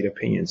formulate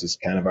opinions. It's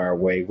kind of our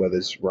way, whether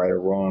it's right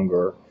or wrong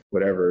or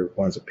whatever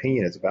one's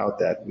opinion is about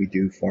that. We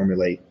do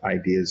formulate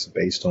ideas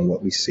based on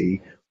what we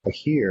see or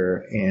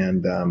hear.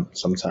 And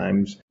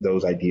sometimes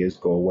those ideas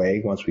go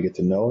away once we get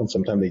to know, and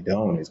sometimes they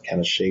don't. It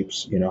kind of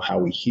shapes, how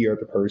we hear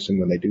the person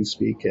when they do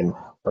speak and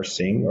or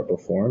sing or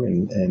perform,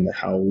 and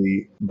how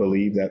we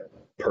believe that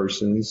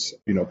person's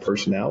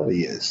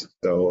personality is.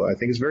 So I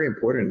think it's very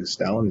important.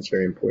 Styling is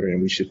very important,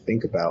 and we should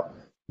think about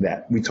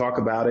that. We talk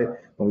about it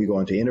when we go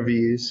into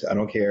interviews. I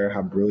don't care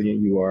how brilliant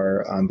you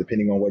are,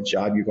 depending on what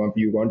job you're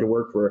going to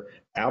work for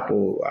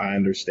Apple. I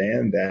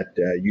understand that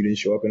you didn't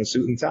show up in a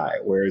suit and tie,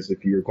 whereas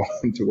if you're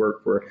going to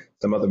work for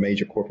some other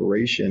major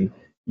corporation,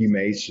 you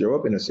may show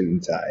up in a suit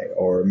and tie,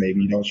 or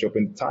maybe you don't show up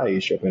in a tie, you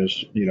show up in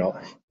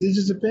it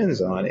just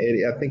depends on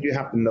it. I think you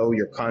have to know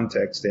your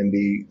context and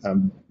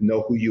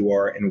know who you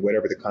are, and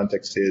whatever the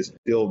context is,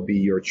 still be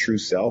your true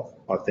self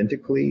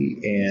authentically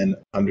and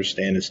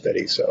understand and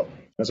study. So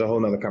that's a whole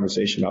nother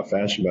conversation about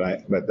fashion,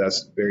 but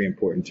that's very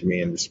important to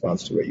me in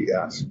response to what you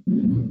asked.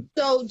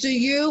 So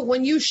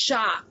when you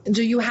shop,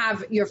 do you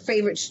have your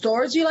favorite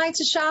stores you like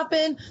to shop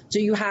in?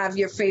 Do you have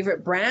your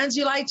favorite brands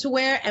you like to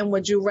wear? And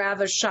would you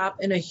rather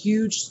shop in a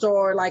huge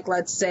store, like,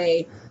 let's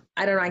say,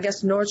 I don't know, I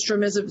guess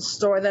Nordstrom is a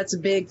store that's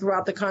big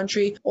throughout the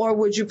country, or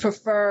would you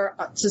prefer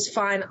to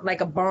find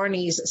like a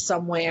Barney's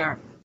somewhere?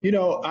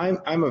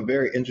 I'm a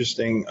very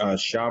interesting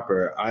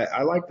shopper.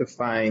 I like to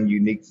find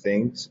unique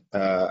things.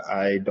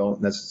 I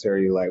don't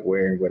necessarily like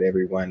wearing what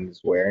everyone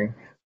is wearing.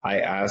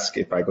 I ask,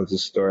 if I go to the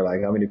store,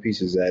 like, how many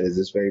pieces is that? Is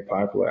this very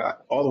popular?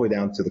 All the way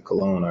down to the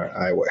cologne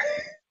I wear.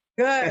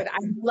 Good. I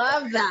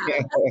love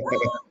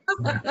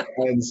that.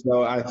 And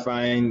so I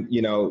find,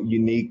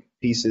 unique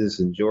pieces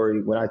and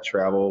jewelry. When I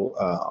travel,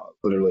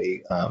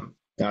 literally,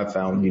 I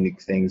found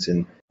unique things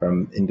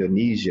from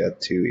Indonesia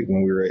to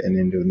when we were in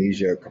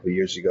Indonesia a couple of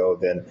years ago.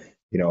 Then,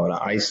 in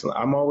Iceland,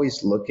 I'm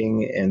always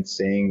looking and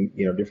seeing,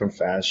 different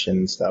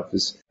fashion stuff.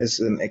 It's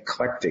an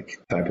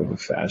eclectic type of a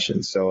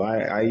fashion. So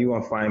you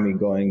won't find me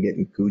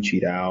getting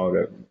Gucci'd out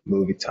or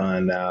Louis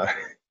Vuitton out.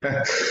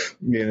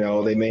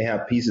 They may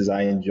have pieces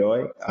I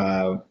enjoy,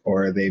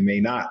 or they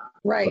may not.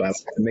 Right. But I like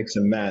to mix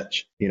and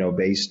match,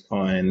 based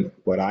on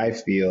what I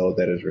feel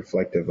that is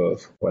reflective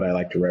of what I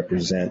like to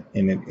represent,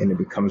 and it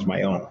becomes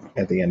my own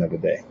at the end of the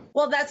day.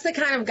 Well, that's the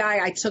kind of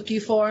guy I took you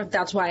for.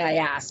 That's why I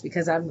asked,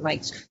 because I'm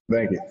like,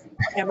 thank you.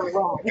 Am I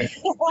wrong?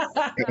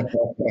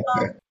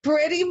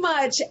 Pretty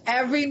much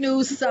every new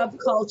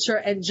subculture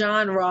and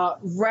genre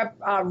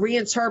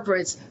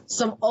reinterprets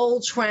some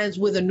old trends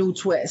with a new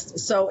twist.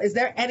 So is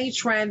there any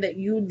trend that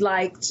you'd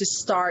like to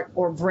start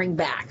or bring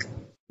back?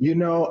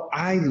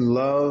 I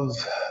love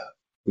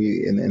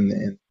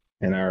in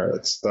our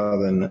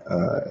southern,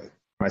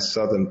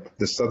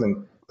 the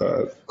southern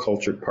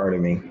cultured part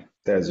of me.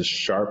 There's a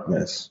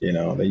sharpness,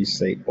 they used to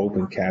say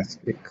open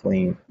casket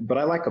clean, but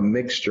I like a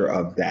mixture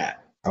of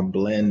that, a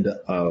blend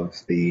of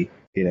the,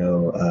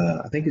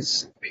 I think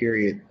its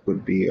period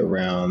would be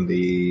around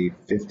the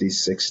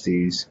 50s,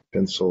 60s,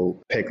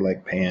 pencil peg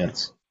leg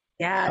pants.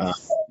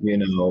 Yes.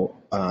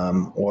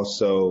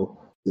 Also,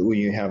 when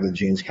you have the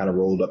jeans kind of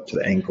rolled up to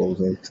the ankles,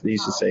 they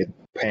used to say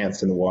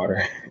pants in the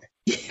water.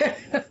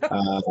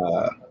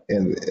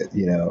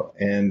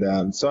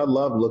 So I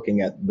love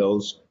looking at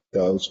those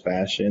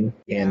fashion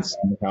and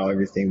seeing how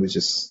everything was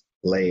just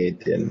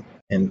laid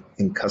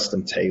and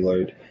custom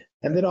tailored.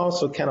 And then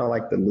also kind of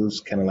like the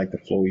loose, kind of like the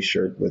flowy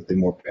shirt with the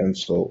more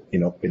pencil,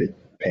 fitted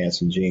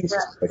pants and jeans.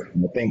 Right.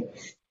 I think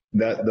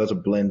that those are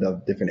a blend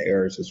of different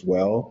eras as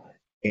well.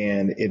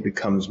 And it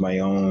becomes my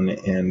own.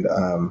 And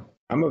I'm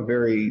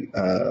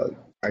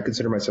I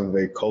consider myself a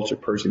very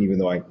cultured person, even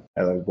though as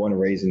I was born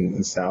and raised in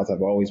the South,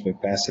 I've always been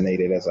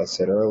fascinated, as I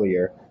said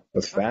earlier,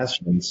 with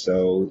fashion.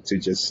 So to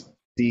just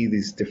see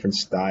these different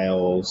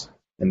styles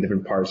in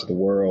different parts of the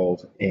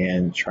world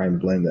and try and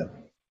blend them.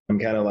 I'm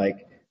kind of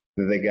like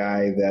the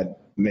guy that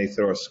may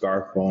throw a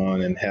scarf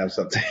on and have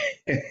something,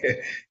 and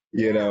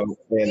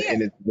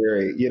it's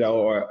very,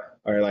 or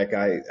like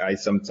I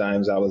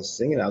sometimes I was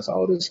singing, I was,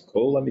 oh, this is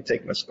cool. Let me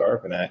take my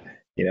scarf and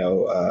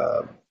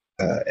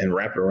and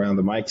wrap it around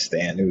the mic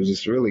stand. It was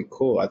just really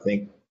cool. I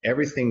think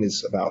everything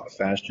is about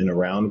fashion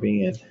around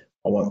me, and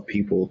I want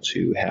people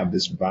to have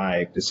this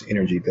vibe, this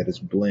energy that is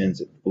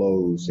blends, it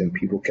flows, and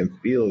people can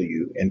feel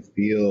you and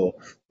feel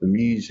the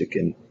music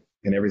and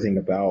everything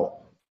about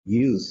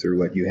you through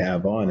what you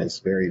have on. Is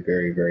very,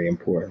 very, very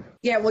important.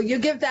 Yeah, well, you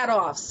give that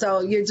off.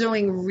 So you're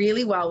doing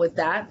really well with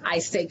that. I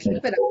say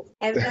keep it up.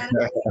 And then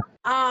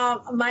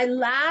my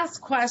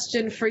last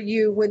question for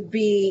you would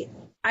be,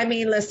 I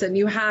mean, listen,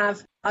 you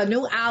have a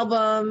new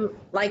album,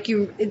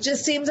 it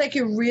just seems like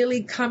you're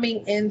really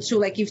coming into,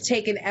 like, you've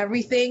taken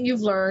everything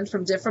you've learned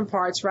from different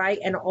parts, right?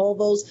 And all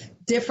those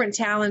different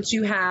talents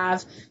you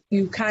have,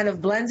 you kind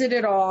of blended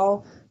it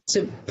all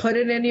to put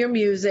it in your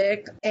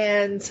music.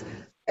 And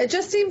it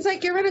just seems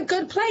like you're in a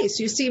good place.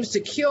 You seem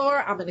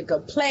secure. I'm in a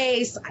good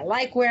place. I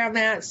like where I'm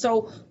at.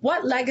 So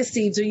what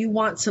legacy do you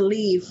want to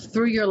leave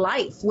through your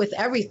life with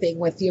everything,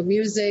 with your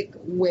music,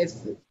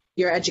 with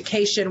your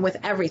education, with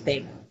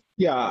everything?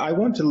 Yeah, I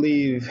want to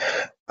leave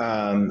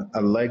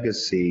a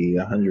legacy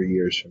 100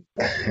 years from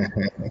now.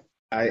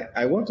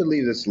 I want to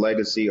leave this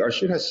legacy, or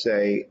should I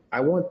say,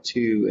 I want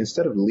to,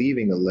 instead of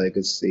leaving a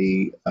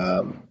legacy,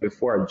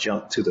 before I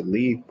jump to the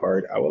leave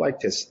part, I would like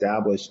to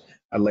establish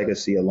a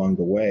legacy along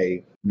the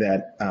way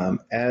that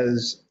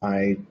as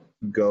I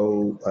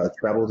go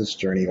travel this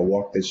journey or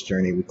walk this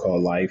journey we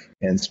call life,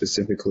 and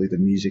specifically the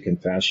music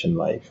and fashion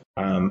life,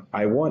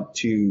 I want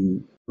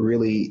to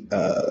really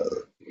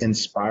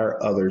inspire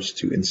others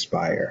to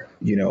inspire.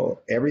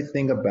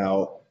 Everything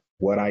about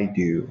what I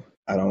do,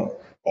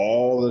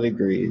 all the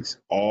degrees,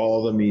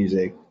 all the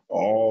music,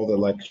 all the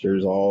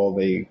lectures, all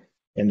the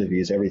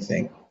interviews,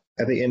 everything.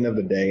 At the end of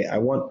the day, I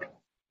want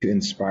to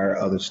inspire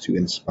others to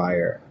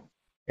inspire.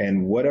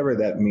 And whatever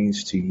that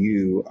means to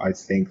you, I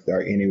think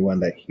that anyone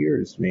that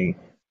hears me,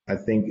 I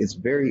think it's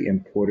very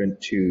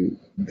important to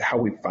how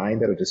we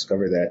find that or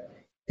discover that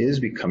is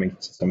becoming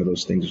some of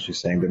those things that you're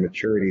saying, the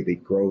maturity, the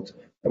growth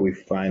that we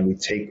find. We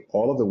take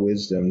all of the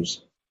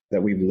wisdoms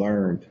that we've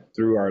learned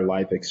through our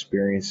life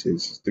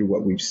experiences, through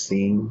what we've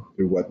seen,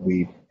 through what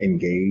we've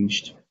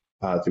engaged,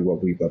 through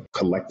what we've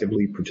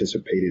collectively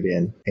participated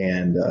in,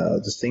 and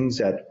the things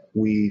that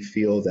we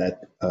feel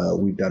that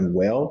we've done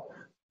well,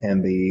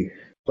 and the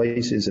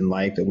places in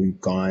life that we've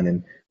gone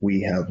and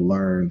we have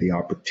learned, the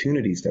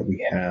opportunities that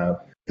we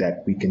have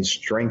that we can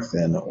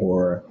strengthen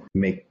or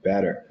make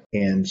better.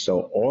 And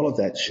so all of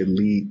that should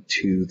lead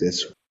to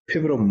this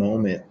pivotal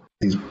moment,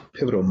 these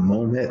pivotal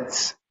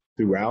moments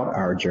throughout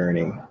our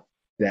journey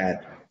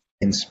that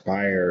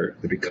inspire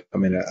to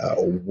becoming a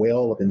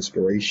well of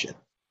inspiration.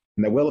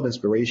 And the well of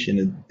inspiration,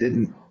 it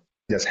didn't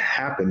just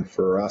happen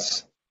for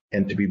us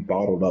and to be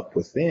bottled up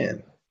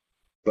within,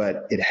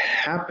 but it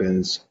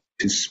happens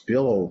to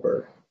spill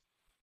over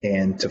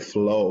and to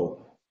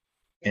flow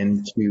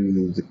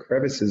into the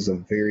crevices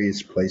of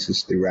various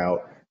places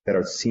throughout that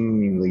are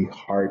seemingly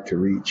hard to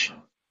reach,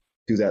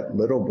 to that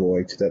little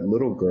boy, to that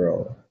little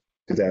girl,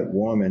 to that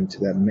woman, to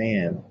that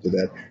man, to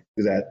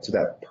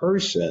that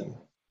person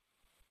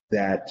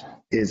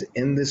that is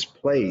in this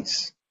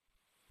place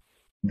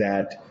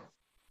that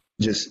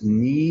just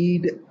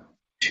need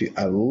to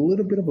a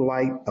little bit of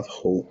light of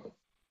hope.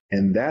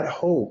 And that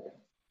hope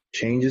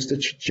changes the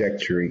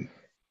trajectory.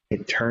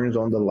 It turns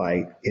on the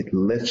light. It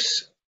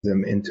lifts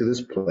them into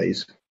this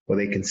place where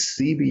they can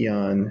see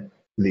beyond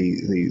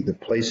the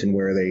place in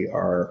where they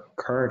are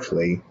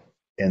currently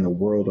in the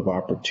world of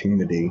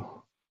opportunity.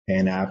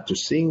 And after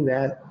seeing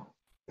that,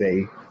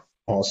 they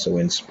also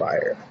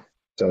inspire.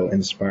 So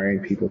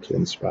inspiring people to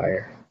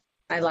inspire.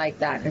 I like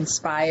that.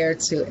 Inspire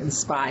to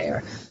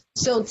inspire.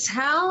 So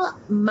tell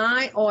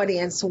my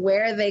audience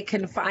where they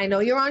can find. I know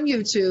you're on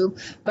YouTube,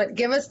 but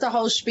give us the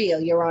whole spiel.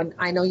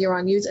 I know you're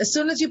on YouTube. As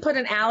soon as you put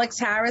in Alex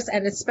Harris,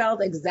 and it's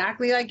spelled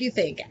exactly like you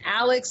think,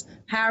 Alex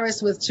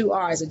Harris with 2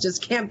 R's. It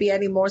just can't be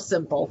any more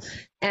simple.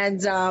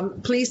 And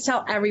please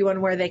tell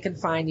everyone where they can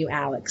find you,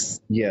 Alex.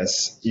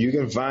 Yes, you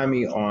can find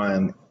me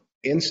on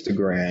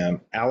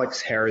Instagram,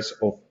 Alex Harris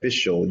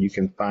Official. You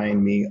can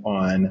find me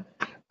on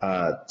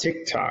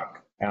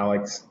TikTok,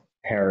 Alex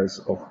Harris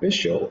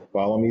Official.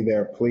 Follow me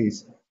there,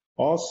 please.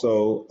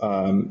 Also,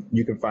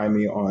 you can find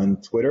me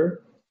on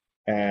Twitter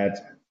at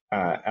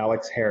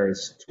Alex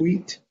Harris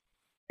Tweet,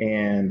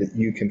 and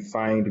you can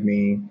find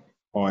me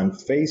on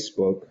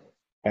Facebook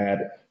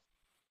at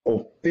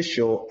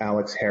Official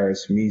Alex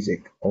Harris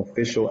Music.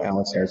 Official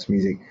Alex Harris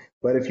Music.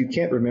 But if you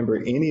can't remember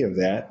any of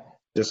that,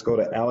 just go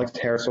to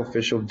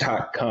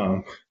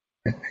alexharrisofficial.com.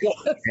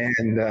 Yes.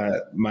 And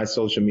my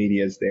social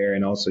media is there,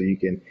 and also you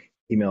can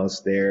email us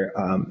there.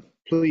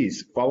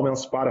 Please follow me on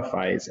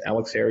Spotify. It's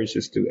Alex Harris.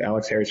 Just do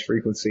Alex Harris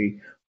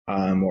Frequency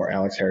or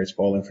Alex Harris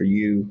Falling for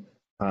You.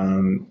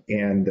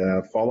 And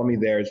follow me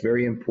there. It's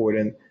very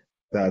important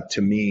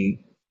to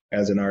me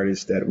as an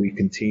artist that we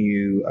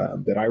continue,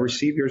 that I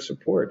receive your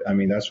support. I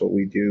mean, that's what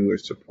we do. We're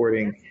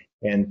supporting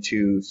and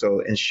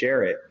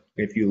share it.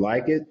 If you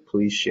like it,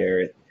 please share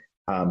it.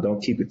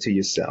 Don't keep it to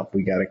yourself.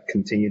 We got to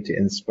continue to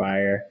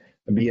inspire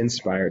and be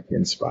inspired to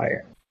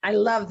inspire. I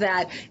love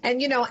that.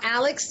 And,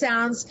 Alex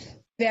sounds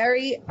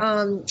very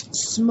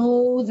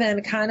smooth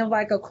and kind of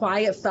like a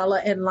quiet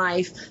fella in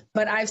life.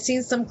 But I've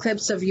seen some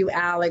clips of you,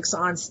 Alex,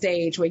 on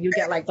stage where you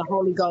get like the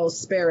Holy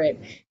Ghost spirit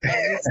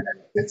and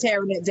you're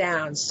tearing it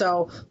down.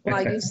 So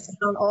while you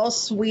sound all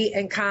sweet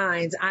and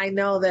kind, I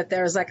know that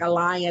there's like a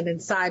lion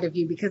inside of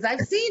you because I've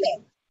seen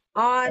it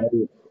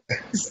on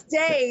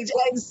stage.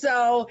 And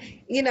so,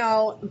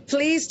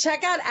 please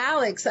check out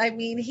Alex. I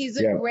mean, he's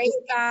a great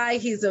guy.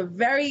 He's a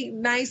very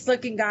nice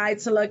looking guy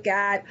to look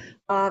at.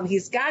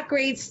 He's got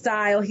great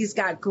style. He's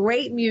got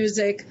great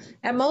music.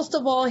 And most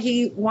of all,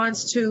 he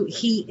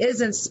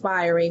is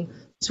inspiring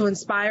to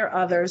inspire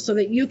others so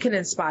that you can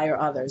inspire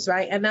others,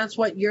 right? And that's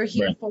what you're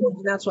here for.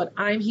 And that's what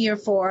I'm here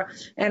for.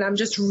 And I'm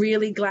just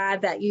really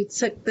glad that you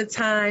took the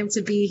time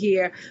to be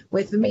here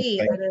with me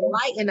and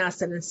enlighten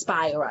us and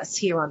inspire us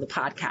here on the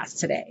podcast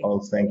today. Oh,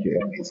 thank you.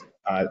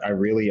 I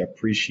really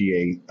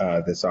appreciate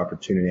this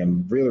opportunity.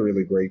 I'm really,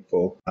 really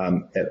grateful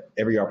at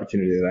every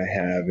opportunity that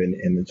I have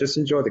and just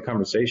enjoy the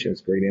conversation.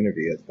 It's a great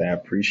interview. I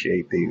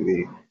appreciate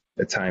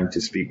the time to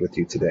speak with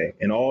you today.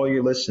 And all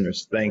your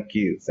listeners, thank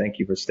you. Thank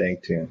you for staying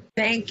tuned.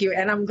 Thank you.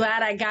 And I'm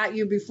glad I got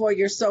you before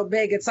you're so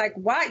big. It's like,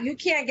 what? You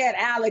can't get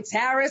Alex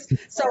Harris.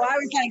 So I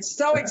was like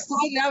so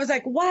excited. I was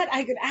like, what?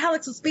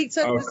 Alex will speak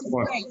to him. This is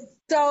great.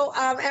 So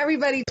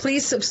everybody,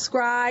 please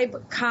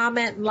subscribe,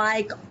 comment,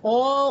 like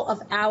all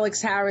of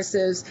Alex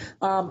Harris's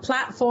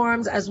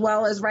platforms, as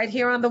well as right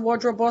here on the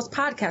Wardrobe Boss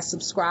podcast.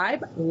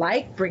 Subscribe,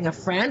 like, bring a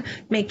friend,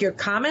 make your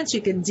comments.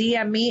 You can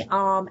DM me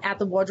at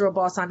the Wardrobe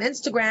Boss on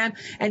Instagram,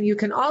 and you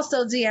can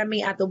also DM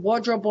me at the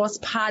Wardrobe Boss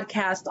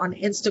podcast on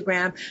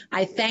Instagram.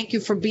 I thank you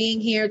for being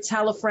here.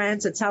 Tell a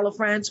friend to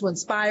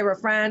inspire a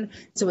friend,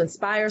 to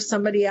inspire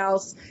somebody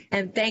else.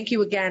 And thank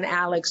you again,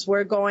 Alex.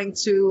 I'm going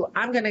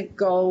to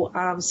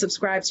go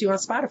subscribe to you on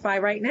Spotify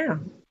right now.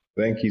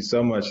 Thank you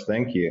so much.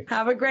 Thank you.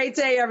 Have a great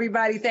day,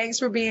 everybody. Thanks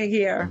for being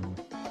here.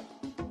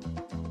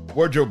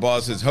 Wardrobe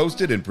Boss is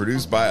hosted and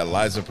produced by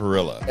Eliza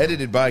Parrilla.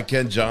 Edited by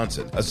Ken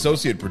Johnson.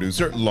 Associate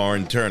producer,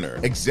 Lauren Turner.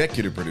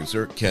 Executive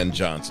producer, Ken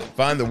Johnson.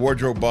 Find the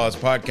Wardrobe Boss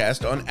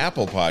podcast on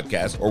Apple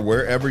Podcasts or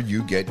wherever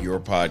you get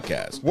your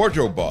podcasts.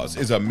 Wardrobe Boss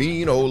is a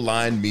Mean Old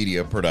Line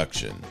Media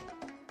production.